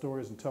difficult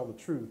stories and tell the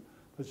truth,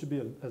 but it should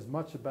be as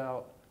much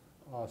about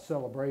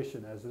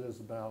celebration as it is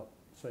about,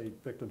 say,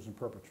 victims and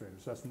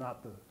perpetrators. That's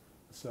not the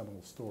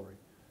seminal story.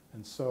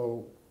 And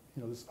so,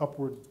 this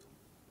upward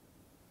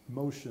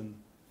motion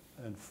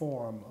and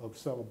form of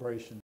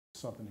celebration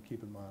is something to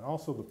keep in mind.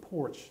 Also, the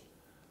porch,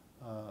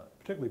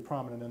 particularly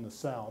prominent in the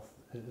South,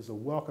 is a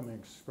welcoming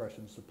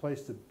expression. It's a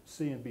place to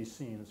see and be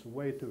seen. It's a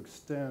way to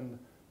extend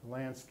the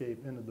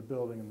landscape into the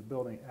building and the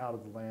building out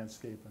of the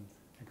landscape and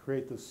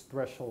create this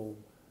threshold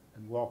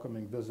and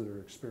welcoming visitor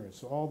experience.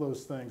 So all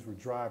those things were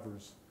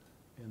drivers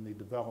in the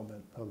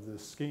development of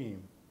this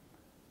scheme.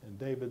 And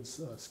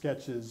David's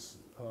sketches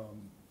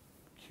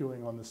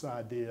cueing on this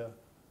idea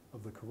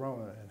of the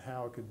corona and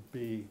how it could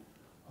be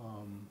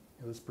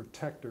this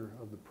protector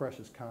of the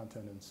precious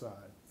content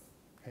inside,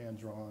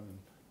 hand-drawn and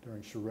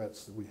during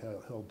charrettes that we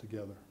held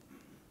together.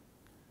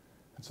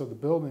 And so the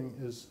building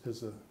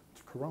is a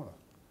corona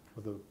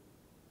with a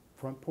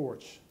front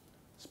porch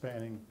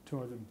spanning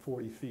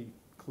 240 feet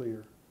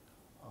clear.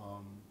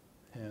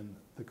 And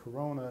the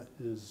corona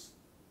is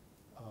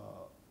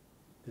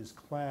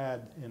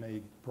clad in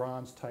a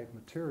bronze-type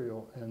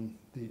material, and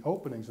the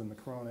openings in the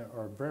corona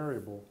are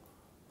variable,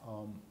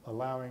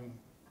 allowing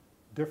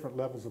different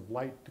levels of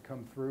light to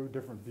come through,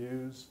 different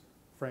views,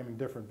 framing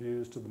different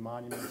views to the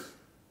monuments,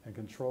 and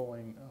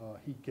controlling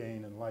heat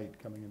gain and light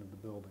coming into the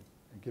building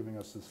and giving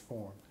us this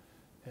form.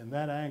 And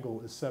that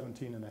angle is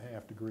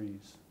 17.5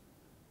 degrees,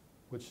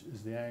 which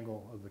is the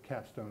angle of the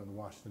capstone of the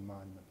Washington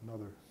Monument.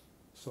 Another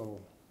subtle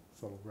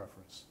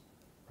reference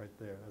right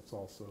there. That's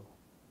also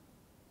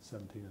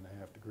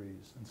 17.5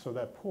 degrees. And so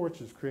that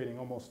porch is creating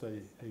almost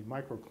a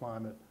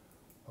microclimate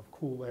of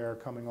cool air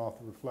coming off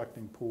the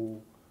reflecting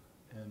pool.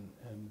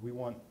 And we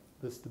want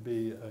this to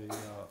be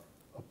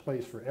a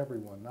place for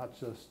everyone, not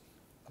just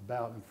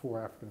about and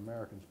for African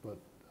Americans, but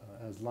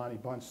as Lonnie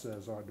Bunch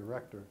says, our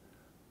director,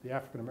 the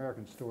African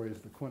American story is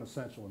the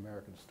quintessential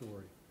American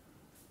story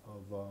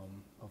of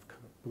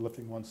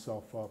lifting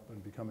oneself up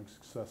and becoming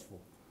successful.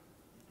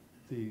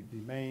 The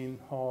main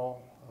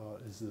hall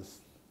is this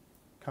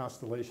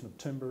constellation of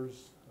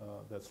timbers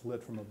that's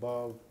lit from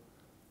above,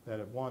 that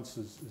at once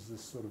is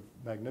this sort of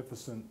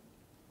magnificent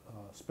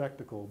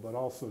spectacle, but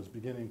also is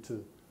beginning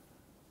to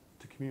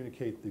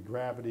communicate the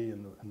gravity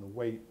and the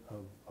weight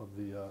of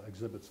the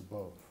exhibits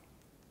above.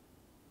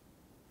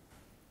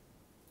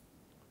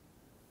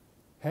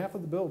 Half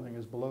of the building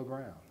is below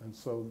ground, and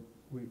so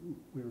we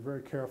were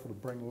very careful to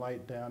bring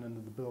light down into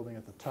the building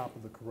at the top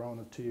of the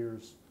corona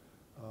tiers.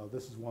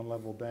 This is one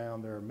level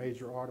down. There are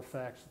major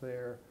artifacts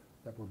there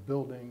that we're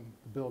building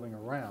the building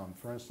around.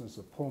 For instance,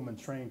 a Pullman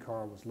train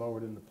car was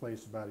lowered into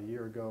place about a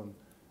year ago,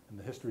 and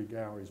the history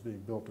gallery is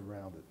being built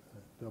around it.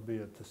 There'll be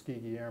a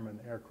Tuskegee Airman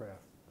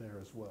aircraft there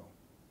as well.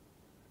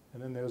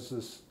 And then there's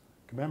this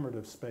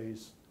commemorative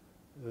space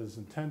that is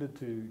intended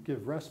to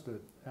give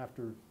respite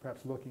after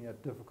perhaps looking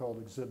at difficult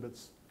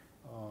exhibits,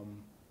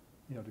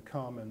 you know, to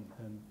come and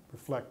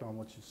reflect on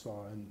what you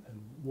saw, and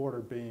water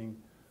being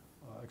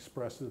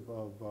expressive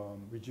of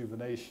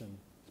rejuvenation,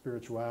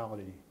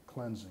 spirituality,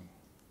 cleansing.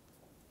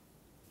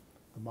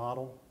 The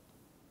model,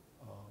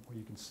 where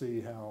you can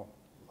see how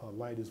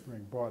light is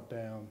being brought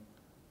down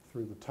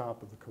through the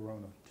top of the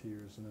corona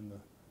tiers and then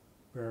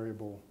the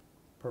variable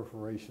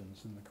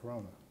perforations in the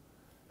corona.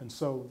 And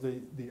so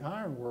the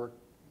ironwork,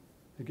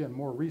 again,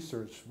 more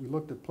research. We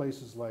looked at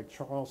places like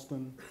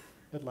Charleston,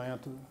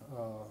 Atlanta,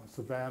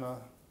 Savannah,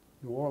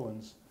 New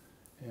Orleans,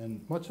 and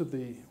much of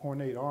the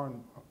ornate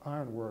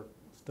ironwork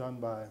was done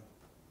by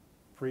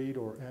freed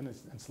or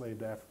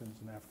enslaved Africans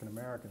and African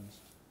Americans.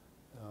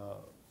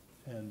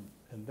 And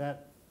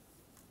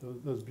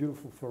those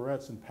beautiful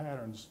florets and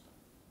patterns,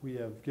 we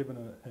have given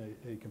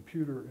a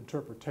computer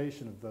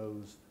interpretation of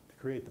those to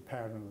create the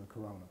pattern of the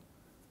corona,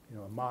 you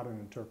know, a modern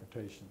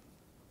interpretation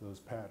of those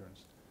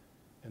patterns.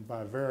 And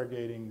by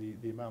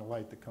variegating the amount of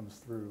light that comes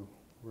through,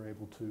 we're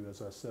able to,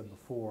 as I said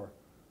before,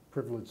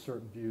 privilege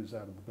certain views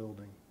out of the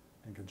building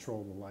and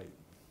control the light.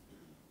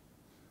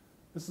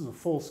 This is a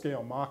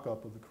full-scale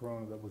mock-up of the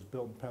corona that was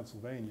built in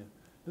Pennsylvania.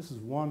 This is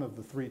one of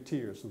the 3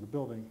 tiers, so the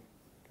building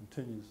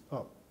continues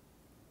up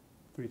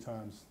 3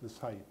 times this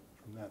height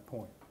from that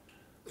point.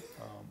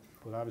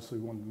 But obviously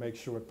we wanted to make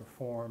sure it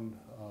performed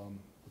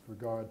with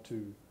regard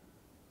to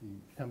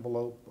the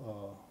envelope,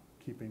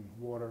 keeping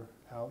water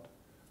out,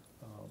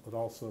 but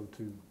also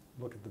to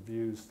look at the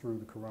views through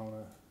the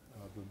corona,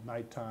 the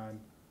nighttime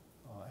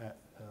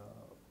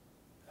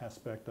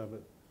aspect of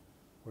it,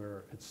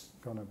 where it's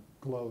going to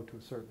glow to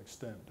a certain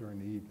extent during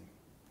the evening.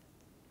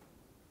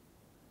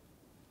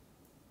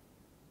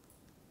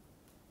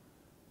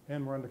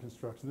 And we're under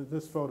construction.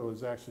 This photo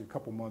is actually a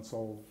couple months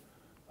old.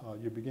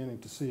 You're beginning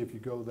to see, if you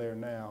go there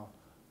now,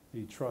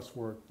 the truss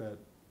work that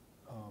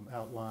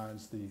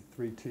outlines the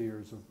 3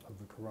 tiers of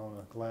the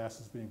corona.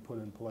 Glass is being put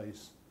in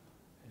place,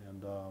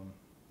 and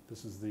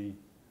this is the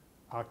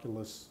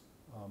oculus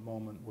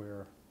moment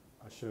where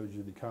I showed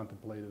you the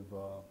contemplative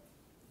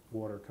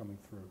water coming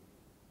through.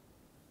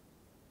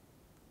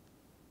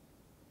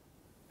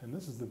 And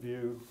this is the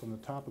view from the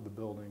top of the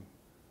building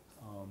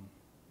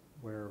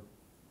where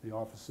the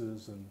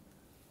offices and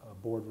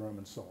boardroom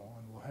and so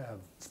on will have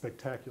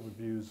spectacular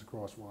views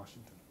across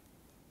Washington.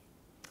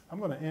 I'm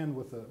going to end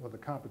with a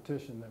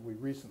competition that we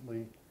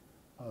recently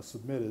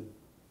submitted,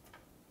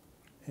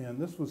 and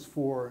this was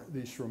for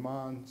the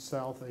Shraman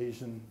South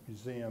Asian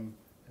Museum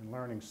and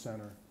Learning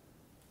Center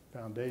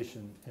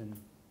Foundation in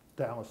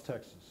Dallas,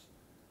 Texas.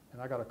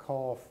 And I got a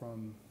call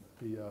from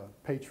the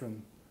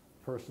patron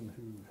person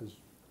who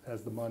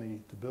has the money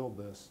to build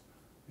this,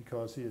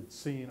 because he had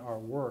seen our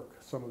work,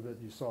 some of it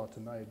you saw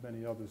tonight,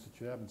 many others that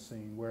you haven't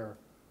seen, where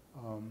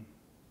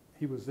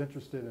he was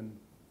interested in,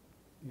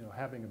 you know,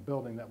 having a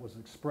building that was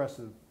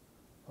expressive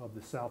of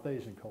the South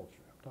Asian culture.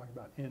 I'm talking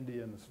about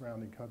India and the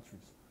surrounding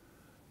countries.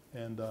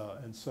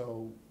 And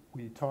so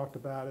we talked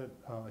about it.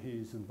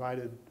 He's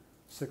invited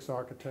 6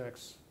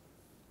 architects.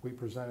 We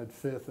presented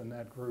 5th in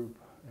that group,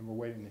 and we're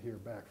waiting to hear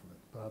back from it.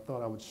 But I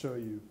thought I would show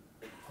you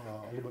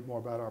a little bit more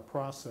about our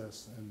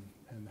process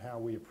and how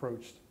we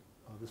approached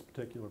this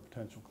particular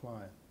potential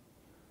client.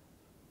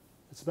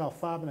 It's about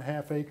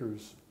 5.5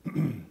 acres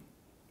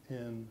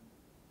in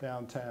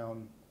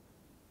downtown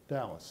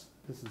Dallas.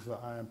 This is the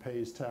Iron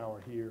Pays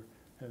Tower here,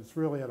 and it's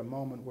really at a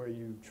moment where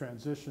you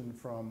transition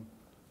from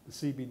the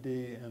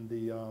CBD and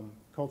the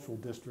cultural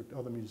district,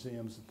 other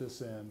museums at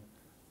this end,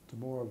 to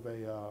more of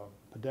a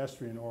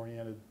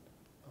pedestrian-oriented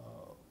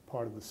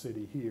part of the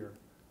city here.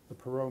 The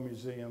Perot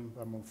Museum,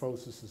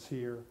 Morphosis, is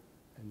here,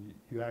 and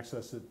you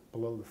access it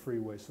below the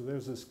freeway. So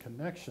there's this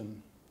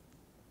connection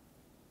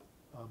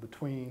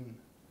between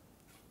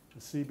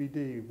the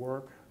CBD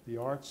work, the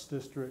arts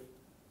district,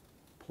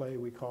 play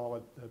we call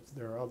it.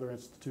 There are other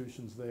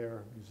institutions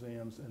there,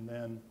 museums, and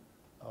then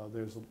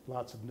there's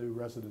lots of new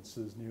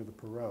residences near the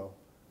Perot.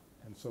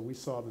 And so we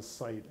saw this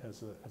site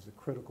as a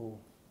critical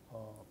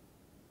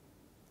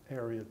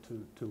area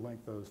to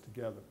link those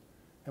together.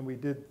 And we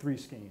did 3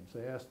 schemes.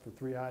 They asked for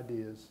 3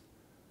 ideas.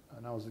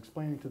 And I was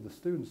explaining to the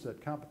students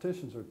that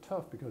competitions are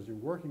tough because you're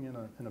working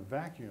in a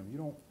vacuum. You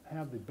don't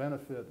have the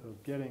benefit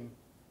of getting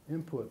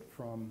input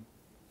from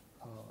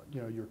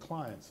you know, your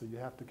clients, so you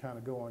have to kind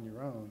of go on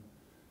your own.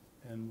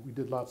 And we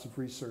did lots of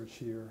research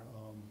here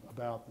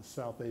about the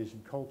South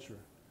Asian culture.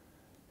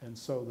 And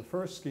so the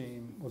first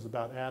scheme was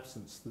about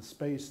absence, the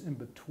space in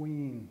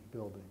between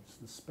buildings,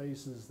 the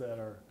spaces that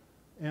are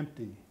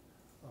empty,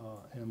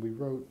 and we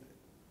wrote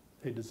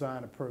a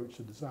design approach,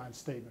 a design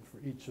statement for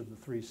each of the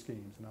 3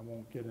 schemes. And I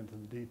won't get into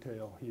the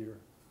detail here,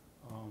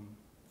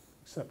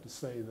 except to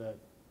say that,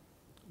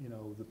 you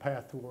know, the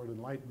path toward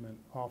enlightenment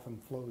often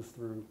flows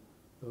through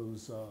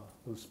those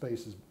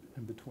spaces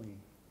in between.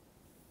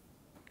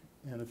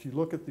 And if you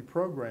look at the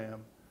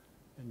program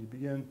and you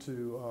begin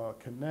to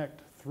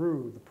connect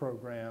through the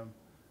program,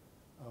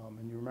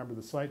 and you remember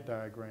the site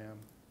diagram,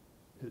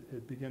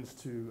 it begins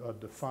to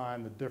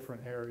define the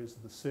different areas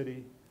of the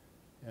city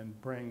and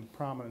bring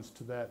prominence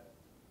to that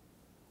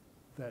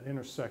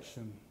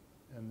intersection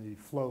and the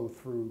flow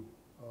through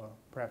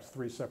perhaps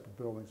 3 separate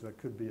buildings that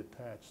could be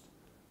attached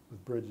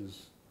with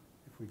bridges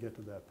if we get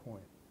to that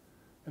point.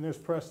 And there's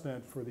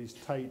precedent for these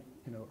tight,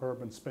 you know,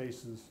 urban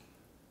spaces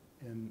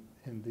in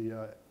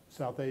the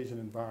South Asian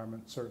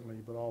environment, certainly,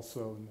 but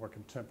also in more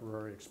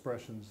contemporary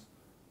expressions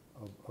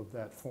of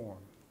that form,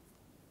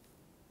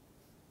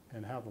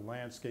 and how the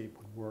landscape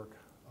would work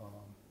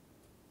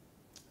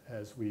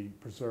as we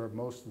preserve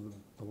most of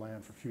the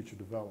land for future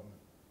development.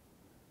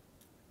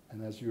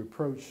 And as you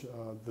approach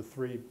the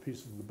 3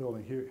 pieces of the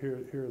building,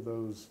 here are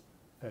those,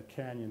 that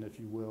canyon, if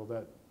you will,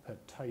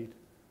 that tight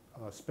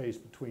space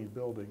between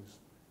buildings.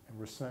 And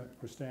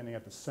we're standing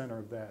at the center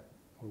of that,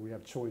 where we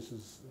have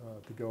choices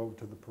to go over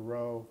to the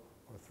Perot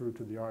or through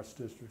to the Arts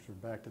District or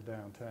back to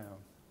downtown.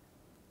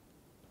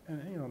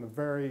 And, you know, in a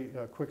very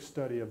quick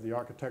study of the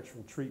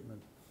architectural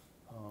treatment,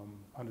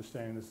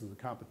 understanding this is a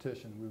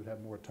competition, we would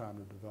have more time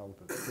to develop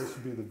it. This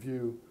would be the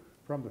view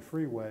from the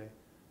freeway,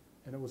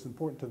 and it was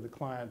important to the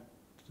client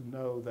to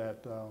know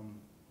that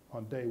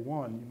on day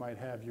 1 you might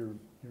have your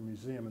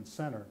museum and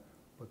center,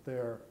 but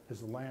there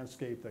is a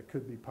landscape that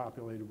could be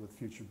populated with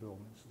future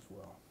buildings as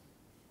well.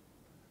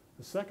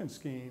 The second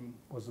scheme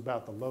was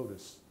about the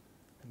lotus,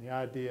 and the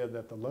idea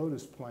that the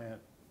lotus plant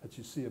that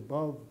you see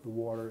above the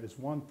water is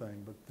one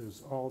thing, but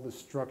there's all this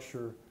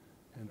structure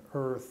and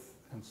earth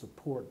and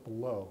support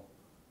below,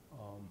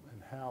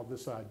 and how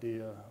this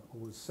idea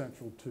was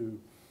central to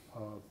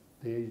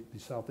the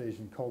South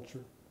Asian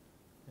culture,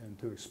 and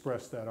to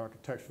express that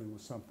architecturally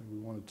was something we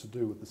wanted to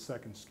do with the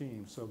second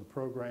scheme. So the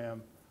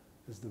program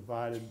is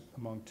divided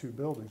among 2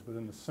 buildings, but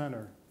in the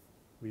center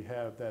we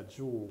have that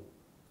jewel,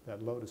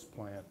 that lotus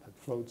plant that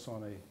floats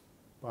on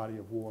a body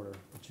of water,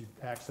 but you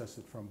access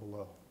it from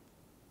below.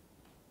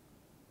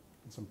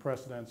 And some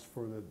precedents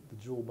for the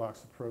jewel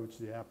box approach: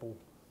 the Apple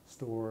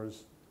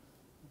stores,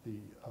 the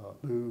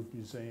Louvre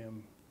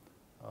Museum,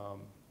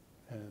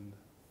 and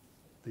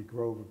the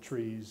grove of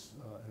trees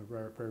in a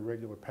very, very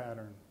regular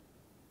pattern,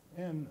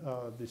 and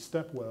the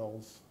step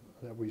wells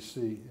that we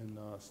see in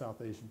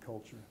South Asian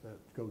culture that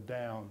go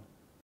down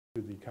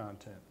to the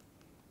content,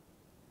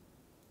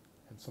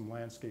 and some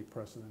landscape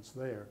precedents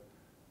there.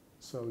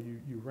 So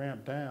you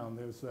ramp down,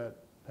 there's that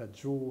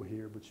jewel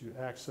here, but you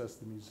access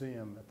the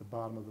museum at the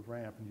bottom of the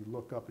ramp, and you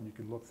look up and you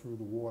can look through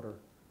the water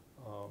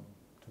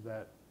to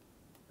that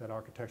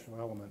architectural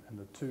element, and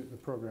the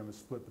program is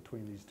split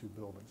between these 2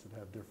 buildings that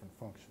have different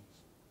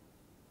functions.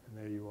 And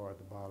there you are at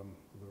the bottom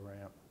of the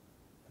ramp,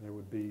 and there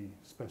would be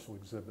special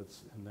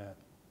exhibits in that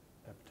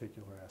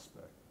particular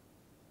aspect,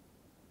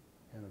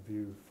 and a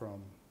view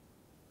from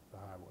the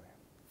highway.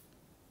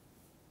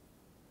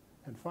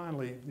 And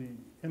finally,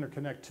 the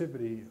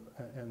interconnectivity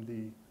and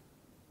the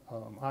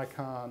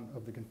icon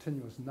of the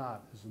continuous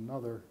knot is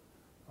another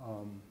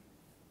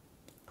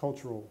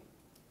cultural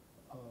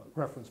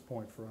reference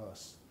point for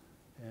us.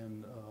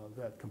 And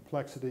that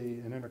complexity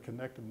and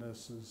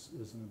interconnectedness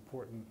is an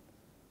important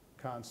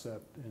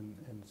concept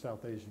in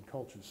South Asian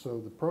culture. So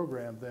the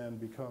program then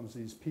becomes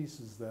these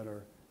pieces that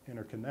are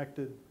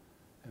interconnected,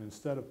 and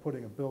instead of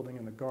putting a building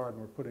in a garden,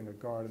 we're putting a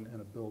garden in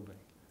a building,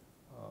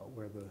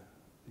 where the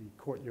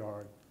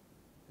courtyard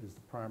is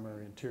the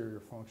primary interior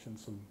function,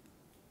 some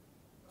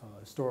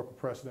historical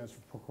precedents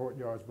for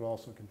courtyards, but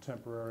also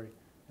contemporary,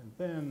 and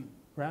then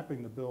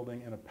wrapping the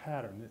building in a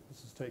pattern.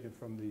 This is taken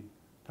from the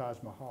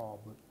Taj Mahal,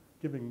 but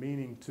giving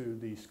meaning to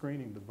the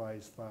screening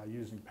device by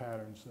using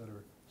patterns that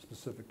are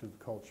specific to the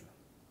culture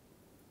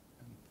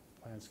and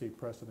landscape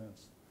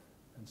precedents.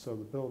 And so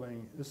the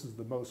building, this is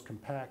the most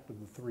compact of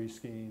the 3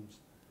 schemes,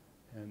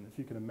 and if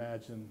you can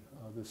imagine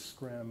this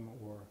scrim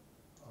or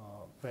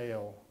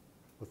veil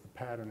with the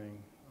patterning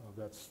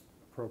that's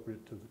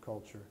appropriate to the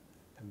culture,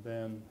 and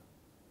then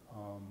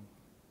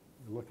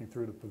you're looking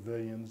through the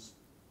pavilions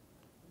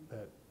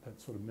that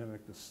sort of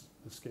mimic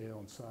the scale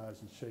and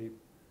size and shape,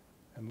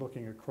 and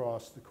looking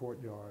across the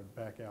courtyard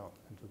back out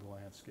into the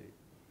landscape.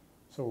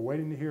 So we're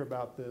waiting to hear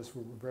about this.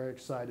 We're very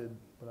excited,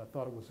 but I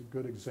thought it was a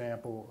good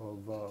example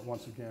of,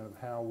 once again, of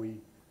how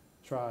we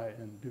try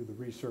and do the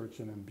research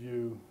and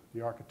imbue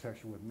the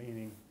architecture with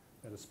meaning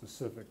that is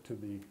specific to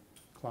the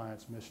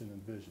client's mission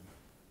and vision.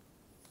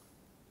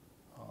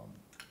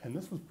 And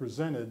this was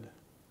presented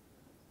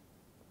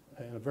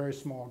in a very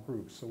small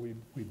group. So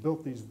we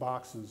built these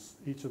boxes.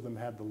 Each of them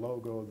had the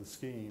logo of the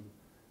scheme,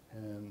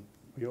 and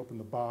we open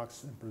the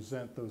box and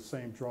present those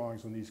same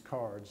drawings on these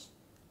cards,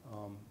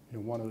 you know,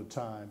 one at a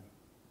time.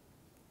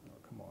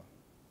 Oh, come on,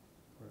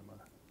 where am I?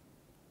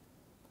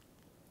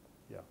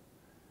 Yeah.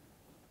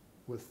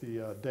 with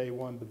the day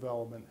one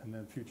development and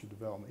then future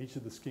development. Each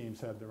of the schemes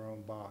had their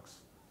own box,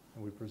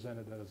 and we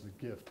presented that as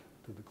a gift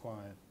to the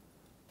client,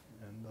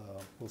 and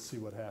we'll see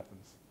what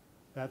happens.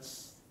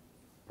 That's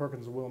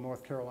Perkins+Will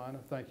North Carolina.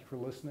 Thank you for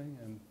listening,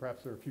 and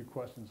perhaps there are a few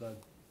questions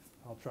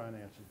I'll try and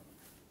answer.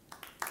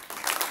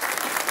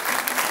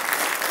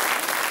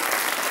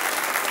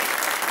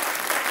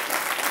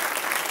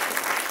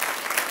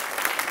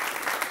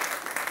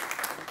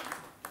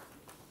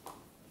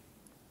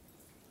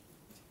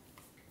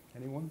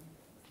 Anyone?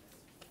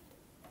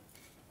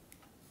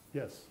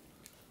 Yes.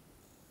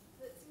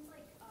 So it seems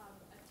like a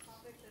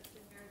topic that's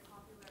been very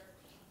popular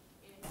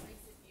in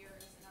recent years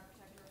in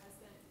architecture has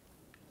been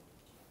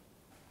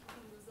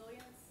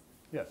resilience.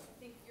 Yes. I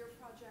think your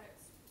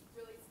projects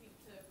really speak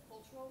to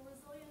cultural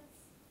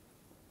resilience.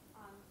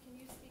 Can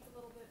you speak a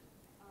little bit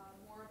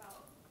more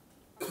about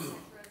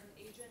architecture as an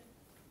agent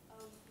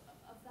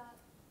of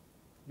that?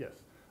 Yes.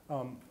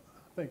 I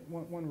think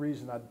one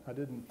reason I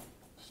didn't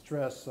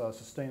stress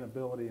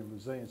sustainability and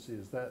resiliency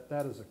is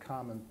that is a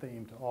common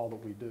theme to all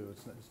that we do.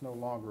 It's no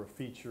longer a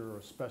feature or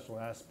a special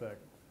aspect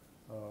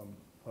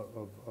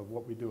of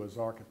what we do as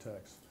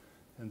architects.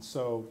 And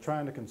so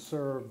trying to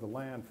conserve the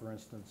land, for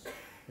instance,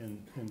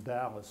 in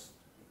Dallas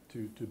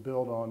to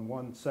build on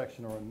one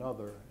section or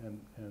another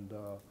and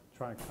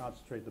try and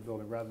concentrate the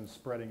building rather than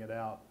spreading it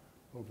out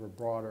over a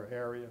broader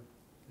area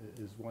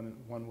is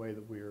one way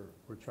that we're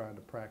trying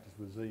to practice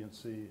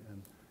resiliency.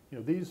 And you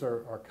know, these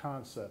are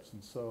concepts,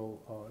 and so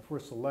if we're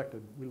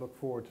selected, we look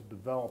forward to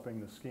developing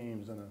the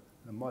schemes in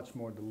a much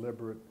more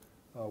deliberate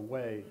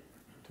way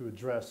to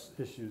address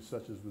issues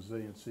such as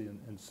resiliency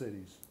in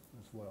cities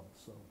as well.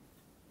 So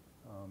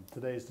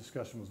today's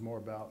discussion was more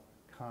about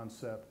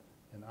concept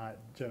and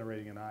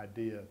generating an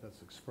idea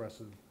that's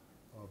expressive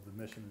of the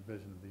mission and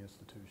vision of the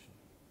institution.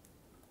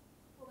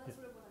 Well, that's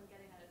sort of what I'm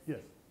getting at.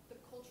 Yes. The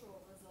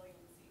cultural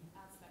resiliency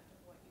aspect of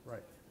what you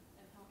Right. do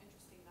and how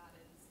interesting that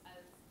is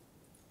as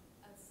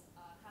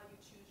how you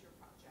choose your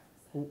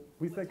projects and Well,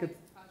 we what think types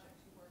of projects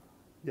you work on.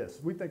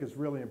 Yes, we think it's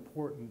really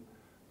important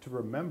to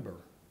remember,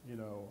 you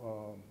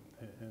know,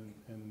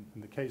 in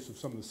the case of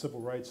some of the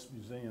civil rights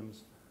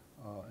museums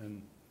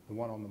and the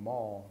one on the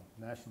Mall,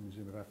 National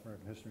Museum of African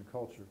American History and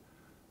Culture,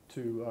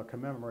 to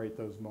commemorate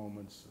those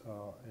moments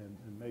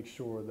and make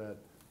sure that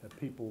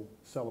people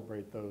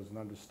celebrate those and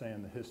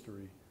understand the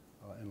history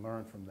and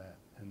learn from that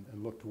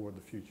and look toward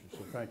the future. So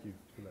thank you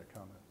for that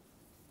comment.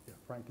 Yeah,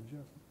 Frank, did you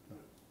have something? No.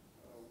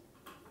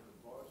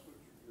 What advice would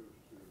you give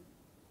to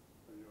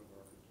a young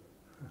architect?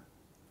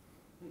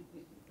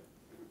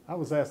 I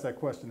was asked that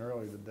question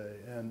earlier today,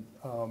 and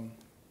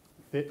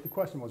the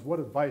question was, what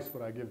advice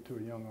would I give to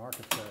a young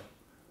architect?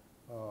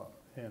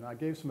 And I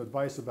gave some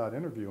advice about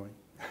interviewing.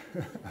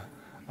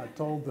 I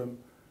told them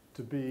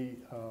to be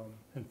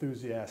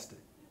enthusiastic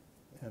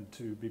and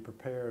to be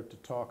prepared to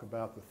talk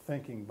about the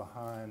thinking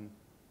behind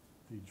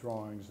the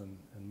drawings and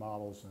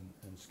models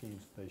and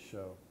schemes that they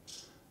show.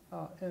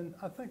 And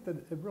I think that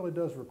it really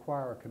does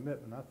require a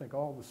commitment. I think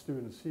all the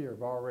students here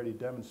have already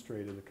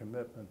demonstrated a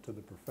commitment to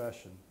the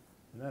profession.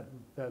 And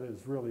that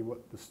is really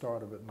what the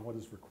start of it and what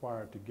is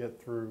required to get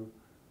through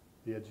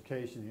the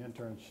education, the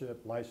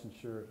internship,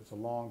 licensure. It's a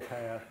long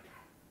path.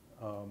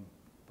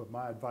 But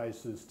my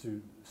advice is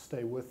to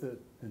stay with it,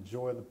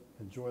 enjoy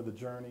the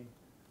journey.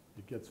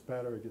 It gets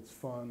better, it gets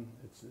fun.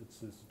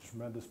 It's a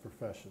tremendous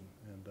profession.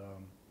 And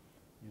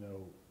you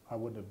know, I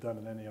wouldn't have done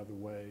it any other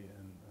way.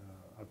 And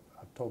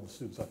I've told the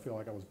students I feel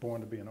like I was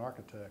born to be an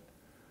architect.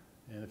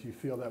 And if you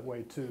feel that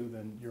way too,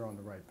 then you're on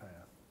the right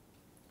path.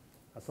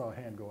 I saw a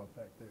hand go up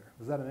back there.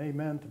 Was that an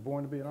amen to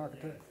born to be an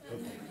architect?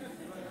 Okay.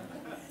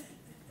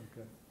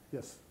 Okay.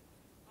 Yes.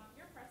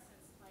 Your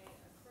presidents play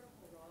a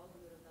critical role in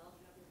the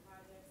development of your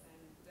projects,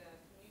 and the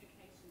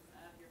communications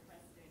of your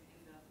president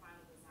in the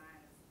final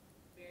design is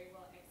very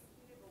well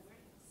executed. But where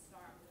do you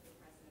start with the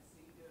presidents?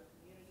 Do you do a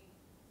community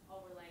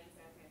overlay and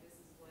say, okay, this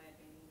is what they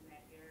need in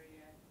that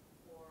area,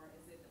 or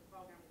is it the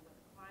program of what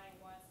the client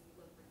wants and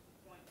you look for key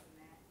points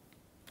in that?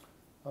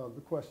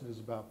 The question is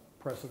about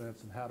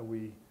precedents and how do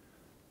we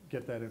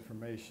get that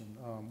information.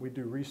 We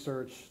do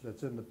research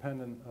that's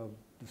independent of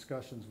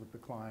discussions with the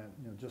client,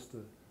 you know, just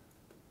to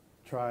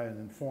try and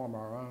inform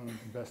our own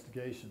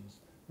investigations.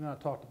 And I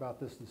talked about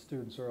this to the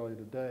students earlier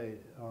today.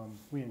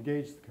 We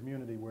engaged the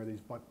community where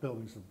these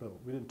buildings are built.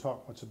 We didn't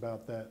talk much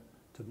about that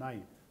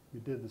tonight.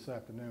 We did this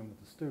afternoon with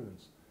the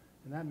students.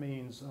 And that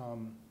means,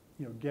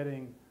 you know,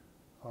 getting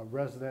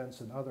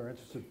residents and other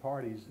interested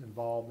parties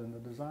involved in the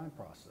design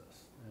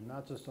process, and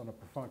not just on a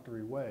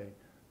perfunctory way,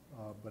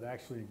 but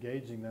actually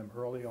engaging them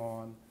early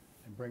on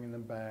and bringing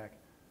them back.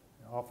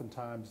 And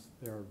oftentimes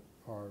there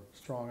are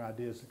strong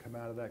ideas that come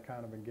out of that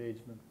kind of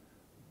engagement,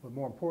 but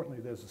more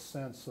importantly, there's a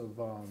sense of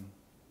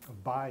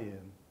buy-in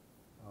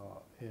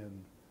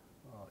and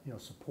you know,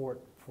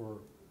 support for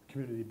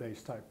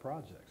community-based type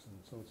projects, and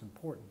so it's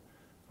important.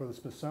 For the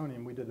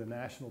Smithsonian, we did a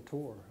national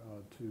tour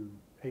to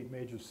 8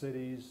 major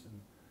cities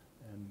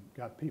and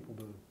got people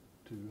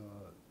to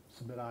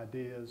submit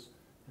ideas.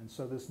 And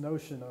so this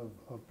notion of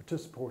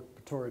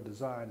participatory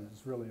design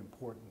is really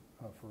important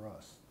for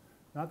us.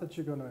 Not that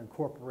you're going to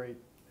incorporate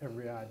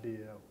every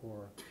idea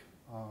or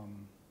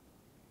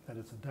that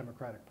it's a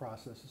democratic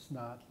process. It's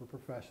not. We're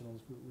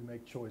professionals. We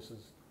make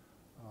choices.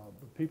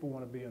 But people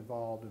want to be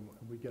involved, and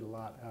we get a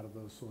lot out of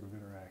those sort of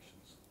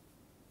interactions.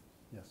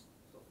 Yes?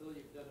 So, Phil,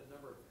 you've done a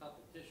number of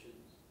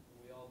competitions, and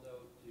we all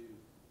know to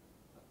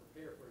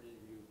prepare for an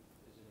interview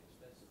is an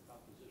expensive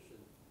proposition.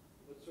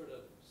 What sort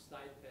of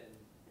stipend,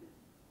 is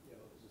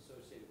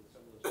associated with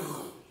some of those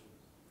competitions?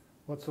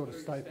 What sort of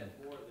stipend?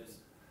 Spend more than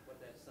what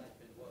that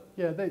stipend was.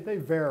 Yeah, they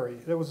vary.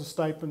 There was a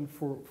stipend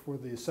for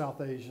the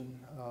South Asian,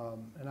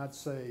 and I'd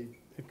say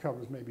it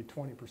covers maybe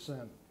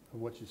 20% of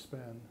what you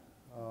spend.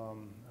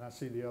 And I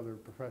see the other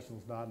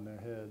professionals nodding their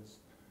heads.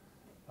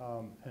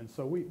 And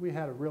so we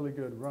had a really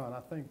good run.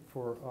 I think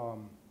for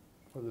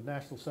the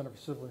National Center for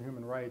Civil and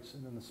Human Rights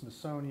and then the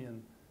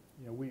Smithsonian,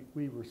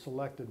 we were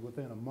selected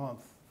within a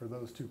month for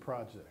those two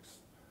projects.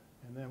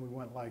 And then we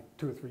went like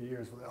 2 or 3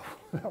 years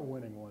without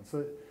winning one.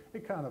 So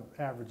it kind of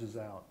averages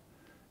out.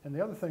 And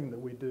the other thing that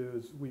we do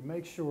is we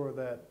make sure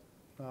that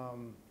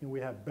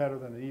we have better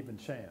than an even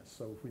chance.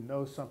 So if we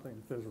know something,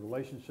 if there's a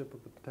relationship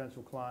with the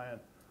potential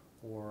client,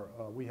 or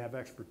we have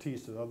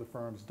expertise that other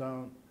firms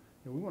don't,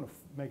 we want to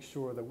make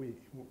sure that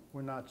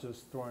we're not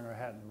just throwing our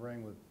hat in the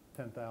ring with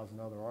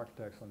 10,000 other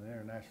architects on an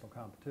international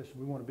competition.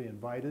 We want to be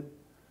invited,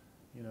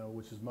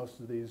 which is most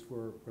of these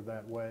were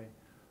that way.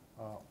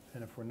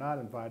 And if we're not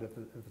invited,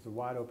 if it's a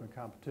wide open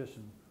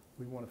competition,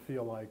 we want to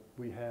feel like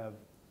we have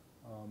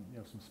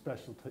some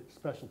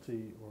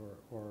specialty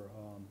or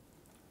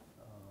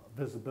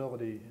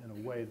visibility in a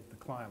way that the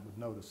client would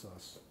notice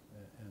us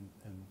and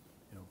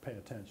pay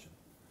attention.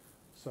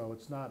 So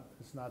it's not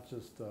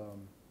just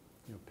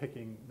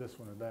picking this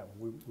one or that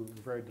one. We're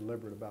very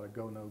deliberate about a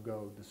go no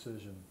go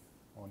decision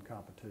on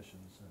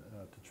competitions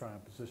to try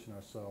and position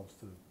ourselves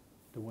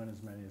to win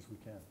as many as we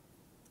can.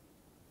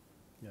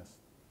 Yes.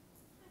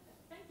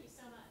 Thank you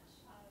so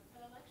much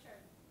for the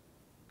lecture.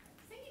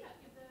 Thinking about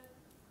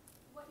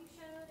what you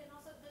showed, and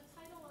also the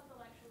title of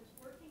the lecture was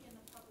 "Working in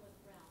the Public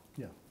Realm."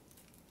 Yeah.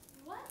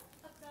 What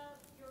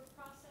about your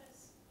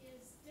process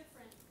is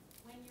different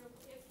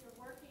if you're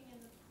working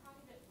in the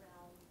private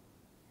realm?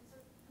 And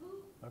so,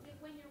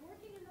 when you're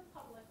working in the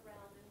public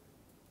realm,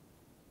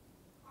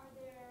 are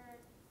there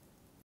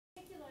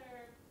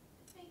particular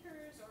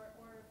thinkers or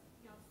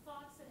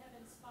thoughts that have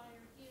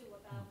inspired you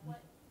about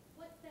what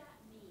that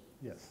means?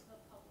 Yes. The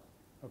public.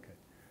 Okay.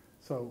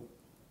 So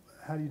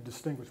how do you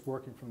distinguish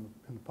working in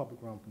the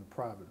public realm from the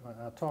private?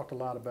 I talked a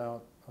lot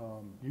about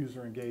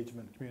user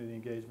engagement, community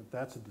engagement.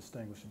 That's a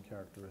distinguishing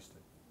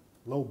characteristic.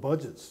 Low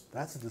budgets,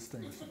 that's a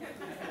distinguishing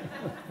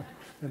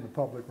in the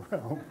public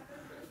realm.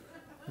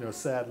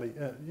 Sadly,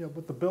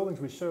 but the buildings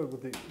we showed,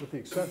 with the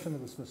exception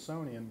of the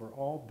Smithsonian, were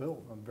all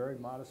built on very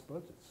modest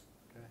budgets.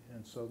 Okay,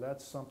 and so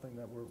that's something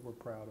that we're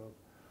proud of.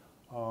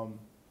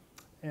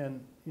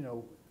 And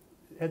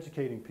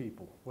educating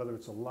people, whether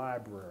it's a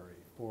library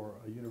or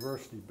a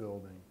university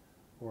building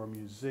or a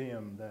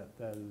museum that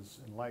is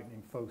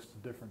enlightening folks to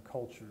different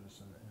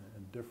cultures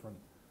and different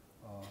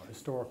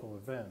historical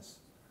events.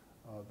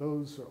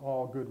 Those are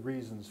all good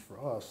reasons for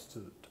us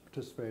to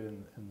participate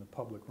in the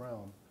public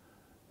realm.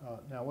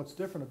 Now, what's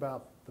different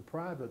about the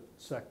private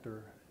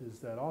sector is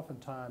that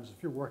oftentimes,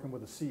 if you're working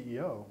with a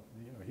CEO,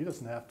 he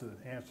doesn't have to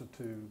answer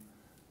to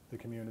the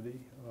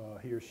community,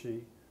 he or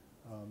she.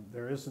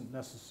 There isn't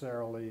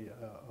necessarily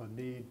a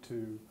need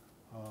to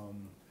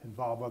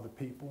involve other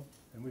people.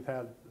 And we've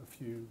had a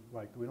few,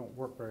 we don't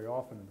work very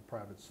often in the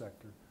private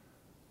sector,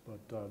 but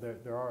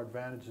there are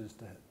advantages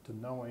to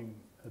knowing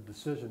a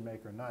decision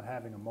maker, not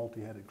having a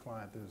multi-headed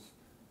client.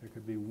 There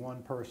could be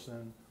one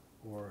person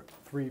or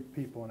 3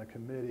 people in a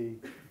committee.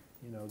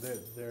 You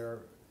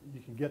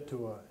can get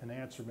to an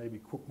answer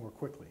maybe more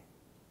quickly.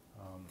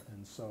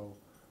 And so,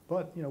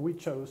 but we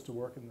chose to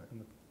work in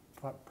the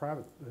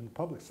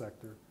public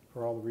sector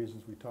for all the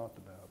reasons we talked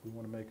about. We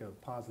want to make a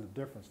positive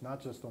difference,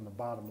 not just on the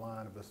bottom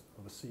line of a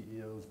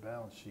CEO's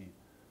balance sheet,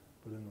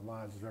 but in the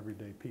lives of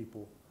everyday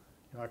people.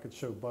 I could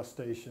show bus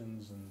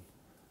stations and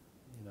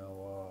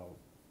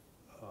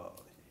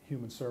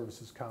human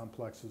services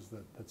complexes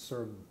that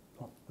serve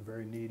the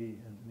very needy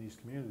in these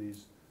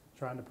communities.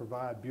 Trying to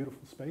provide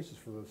beautiful spaces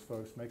for those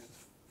folks makes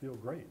us feel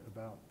great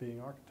about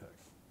being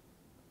architects.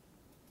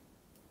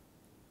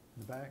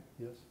 In the back,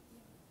 yes?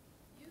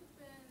 You've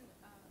been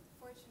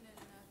fortunate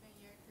enough in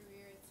your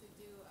career to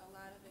do a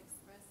lot of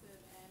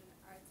expressive and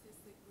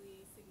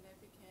artistically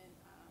significant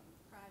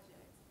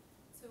projects.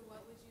 So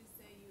what would you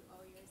say you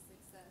owe your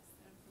success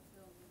and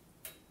fulfillment?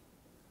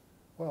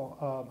 Well,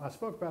 I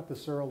spoke about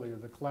this earlier,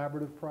 the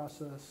collaborative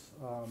process.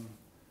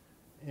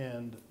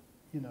 And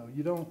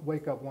you don't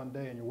wake up one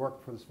day and you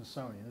work for the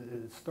Smithsonian.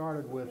 It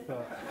started with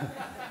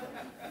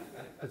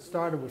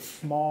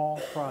small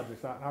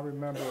projects. I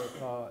remember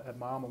at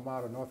my alma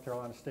mater, North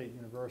Carolina State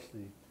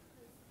University,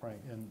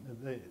 Frank, and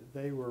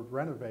they were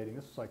renovating.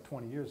 This was like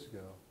 20 years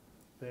ago.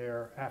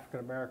 Their African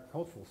American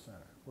Cultural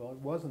Center. Well, it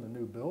wasn't a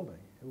new building.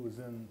 It was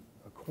in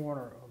a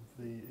corner of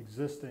the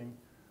existing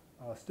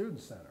student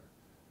center.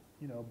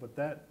 you know, but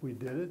that, we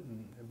did it,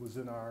 and it was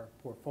in our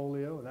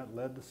portfolio, and that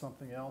led to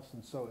something else,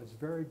 and so it's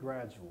very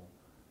gradual.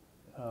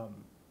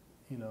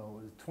 You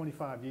know,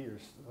 25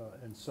 years,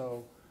 and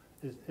so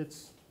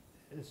it's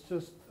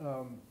just,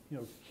 you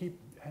know, keep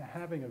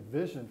having a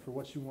vision for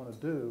what you want to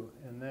do,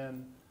 and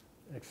then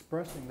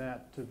expressing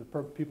that to the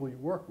people you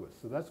work with.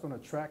 So that's going to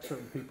attract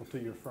certain people to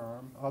your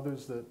firm.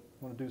 Others that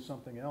want to do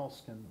something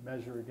else can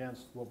measure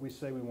against what we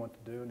say we want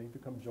to do, and either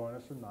come join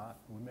us or not.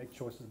 And we make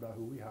choices about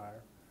who we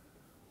hire.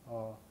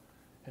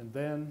 And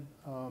then,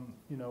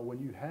 you know, when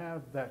you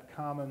have that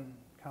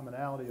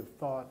commonality of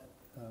thought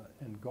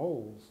and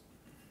goals,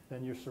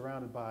 then you're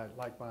surrounded by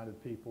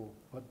like-minded people,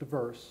 but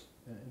diverse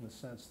in the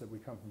sense that we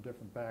come from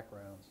different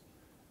backgrounds.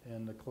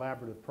 And the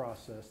collaborative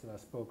process that I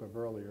spoke of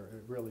earlier,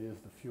 it really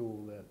is the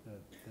fuel that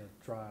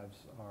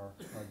drives our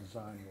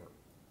design work.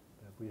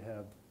 That we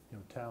have, you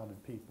know, talented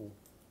people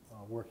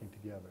working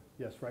together.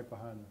 Yes, right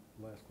behind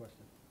the last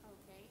question.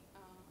 Okay,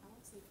 I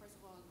want to say first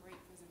of all, a great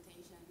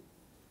presentation.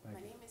 Thank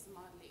My you. name is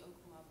Motley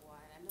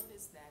Okumabwa, and I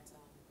noticed that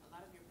a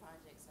lot of your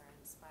projects are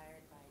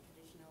inspired by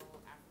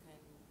traditional African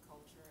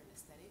culture and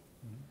aesthetic.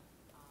 Mhm.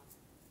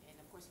 And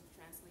of course, you've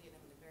translated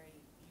them in a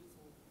very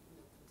beautiful, you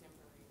know,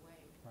 contemporary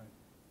way. Right.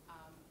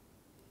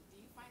 Do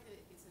you find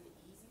that it's an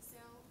easy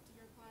sell to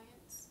your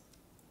clients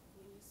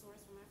when you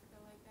source from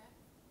Africa like that?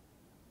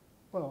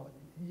 Well,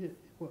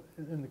 well,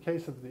 in the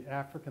case of the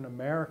African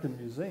American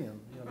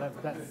Museum, you know,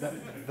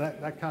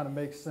 that kind of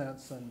makes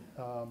sense. And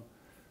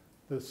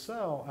the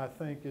sell, I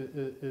think,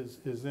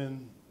 is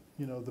in,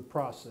 you know, the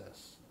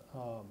process.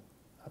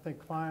 I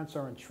think clients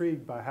are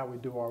intrigued by how we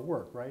do our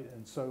work, right?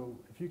 And so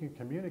if you can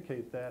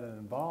communicate that and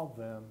involve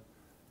them,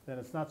 then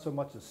it's not so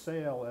much a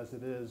sale as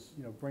it is,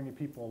 you know, bringing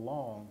people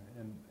along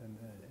and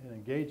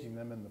engaging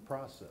them in the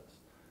process.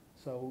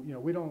 So, you know,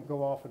 we don't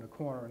go off in a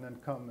corner and then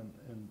come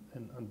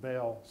and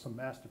unveil some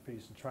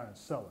masterpiece and try and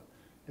sell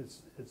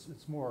it.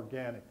 It's more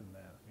organic than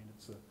that. I mean,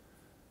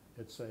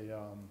 it's a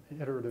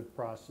iterative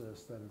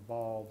process that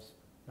involves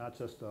not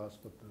just us,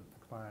 but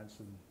the clients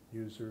and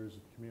users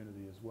and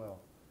community as well.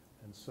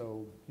 And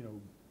so, you know,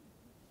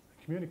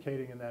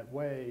 communicating in that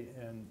way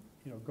and,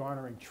 you know,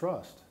 garnering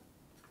trust,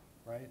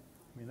 right?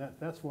 I mean,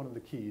 that's one of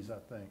the keys, I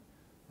think,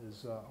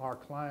 is our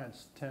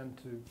clients tend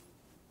to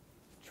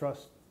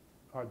trust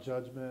our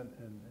judgment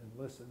and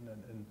listen,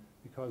 and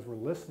because we're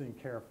listening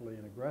carefully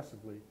and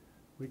aggressively,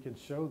 we can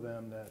show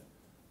them that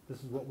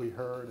this is what we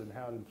heard and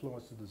how it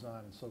influenced the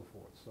design and so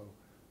forth. So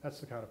that's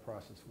the kind of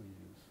process we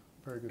use.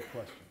 Very good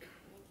question.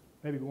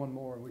 Maybe one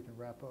more and we can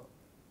wrap up.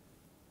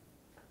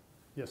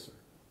 Yes, sir.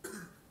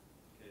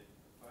 Okay,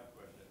 5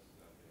 questions.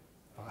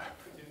 Okay.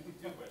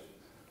 Two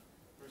questions.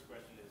 First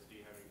question is, do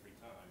you have any free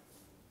time?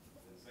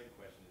 And the second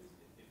question is,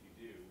 if you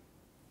do,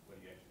 what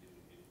do you actually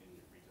do in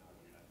your free time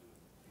when you're not doing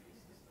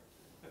this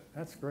stuff?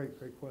 That's a great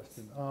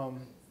question.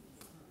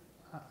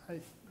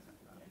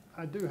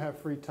 I do have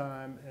free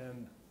time,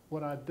 and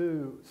what I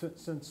do,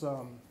 since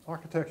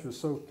architecture is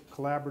so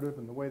collaborative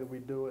in the way that we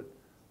do it,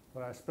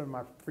 what I spend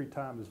my free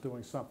time is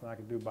doing something I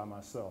can do by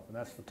myself, and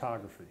that's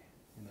photography.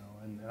 You know,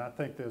 and I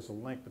think there's a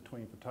link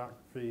between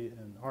photography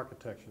and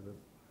architecture. That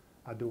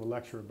I do a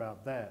lecture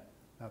about that,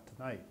 not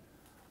tonight.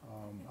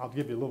 I'll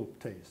give you a little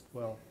taste.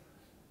 Well,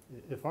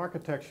 if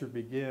architecture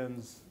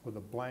begins with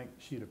a blank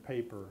sheet of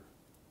paper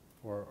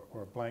or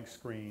a blank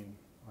screen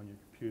on your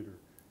computer,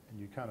 and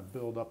you kind of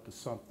build up to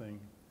something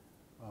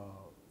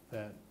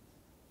that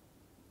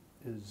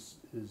is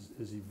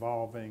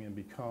evolving and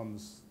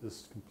becomes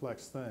this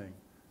complex thing,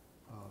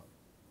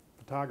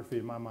 photography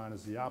in my mind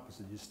is the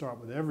opposite. You start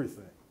with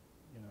everything,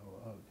 you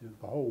know,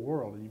 the whole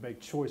world, and you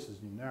make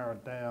choices. You narrow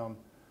it down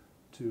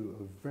to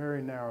a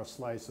very narrow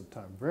slice of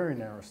time,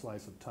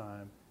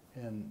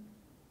 and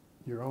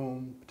your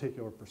own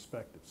particular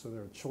perspective. So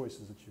there are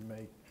choices that you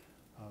make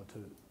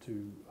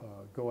to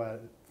go at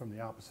it from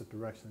the opposite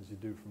direction as you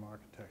do from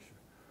architecture.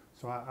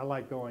 So I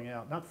like going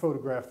out, not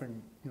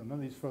photographing, you know, none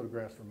of these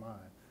photographs are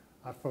mine.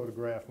 I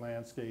photograph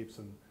landscapes,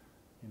 and,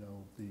 you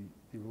know,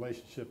 the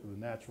relationship of the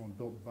natural and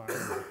built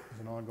environment is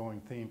an ongoing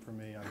theme for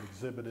me. I've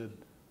exhibited,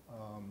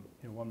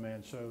 you know,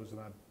 one-man shows,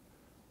 and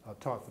I've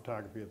taught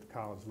photography at the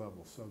college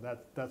level. So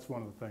that's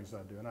one of the things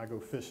I do. And I go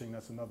fishing.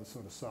 That's another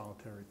sort of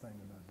solitary thing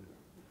that I do.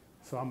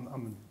 So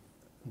I'm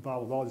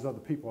involved with all these other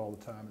people all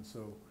the time, and so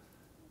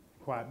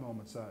in quiet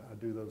moments I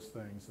do those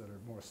things that are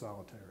more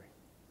solitary.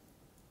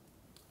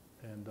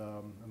 And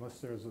unless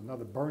there's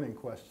another burning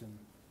question,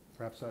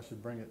 perhaps I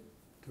should bring it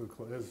to a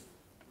close. There's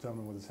a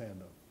gentleman with his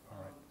hand up. All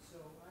right. So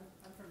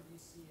I'm from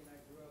D.C. and I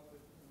grew up in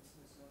the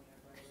Smithsonian.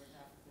 I've learned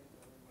half the things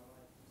I learned in my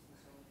life in the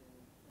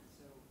Smithsonian. And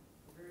so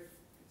we're very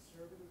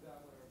conservative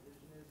about what our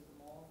vision is of the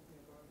mall, you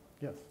know, going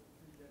up Yes.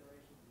 3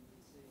 generations in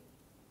D.C.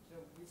 So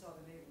we saw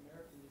the Native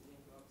American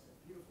Museum go up. It's a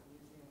beautiful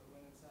museum. We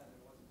went inside,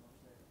 there wasn't much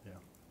there.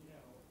 Yeah. You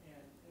know,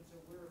 and so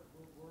we're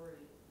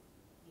worried,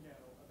 you know,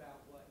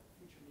 about what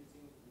future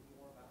museums will be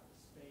more about the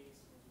space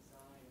and the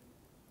design, and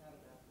not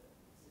about the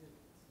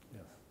exhibits. you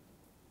Yes. know.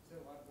 So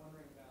I'm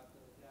wondering about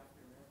the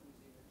African American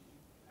Museum. Did you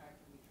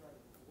actively try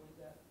to avoid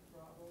that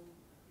problem?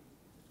 Just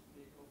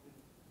be open?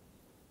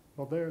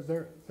 Well,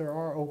 there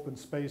are open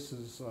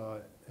spaces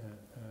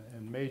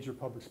and major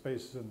public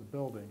spaces in the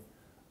building,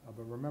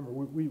 but remember,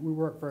 we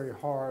work very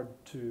hard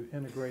to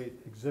integrate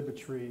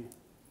exhibitry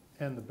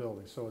and the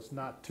building, so it's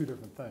not two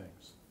different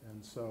things.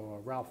 And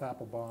so Ralph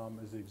Applebaum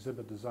is the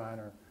exhibit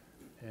designer,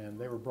 and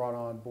they were brought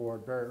on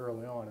board very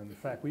early on. And in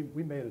fact,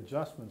 we made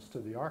adjustments to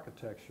the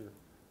architecture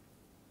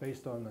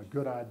based on a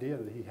good idea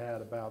that he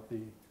had about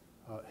the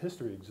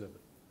history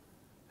exhibit.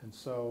 And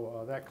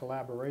so that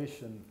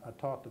collaboration I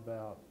talked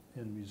about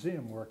in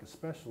museum work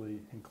especially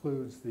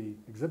includes the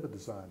exhibit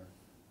designer,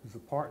 who's a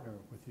partner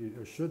with you,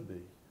 or should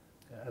be,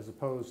 as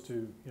opposed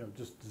to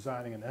just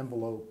designing an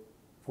envelope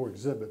for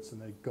exhibits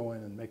and they go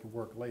in and make it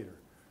work later.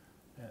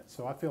 And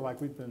so I feel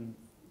like we've been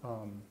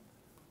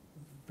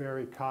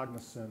very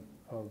cognizant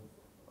of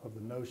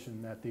the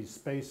notion that these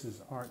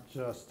spaces aren't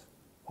just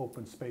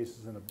open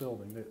spaces in a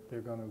building. They're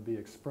going to be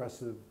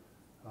expressive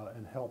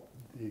and help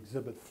the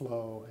exhibit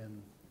flow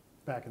and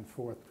back and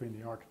forth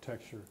between the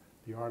architecture,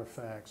 the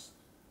artifacts,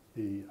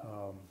 the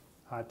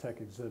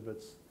high-tech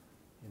exhibits,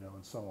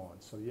 and so on.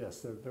 So yes,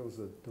 there was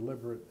a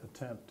deliberate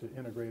attempt to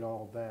integrate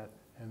all of that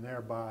and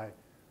thereby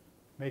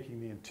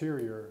making the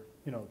interior,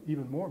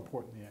 even more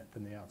important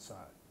than the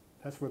outside.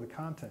 That's where the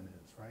content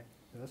is, right?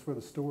 And that's where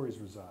the stories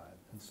reside.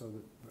 And so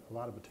a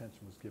lot of attention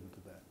was given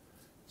to that.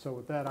 So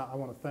with that, I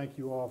want to thank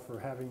you all for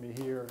having me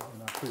here,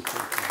 and I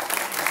appreciate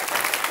it.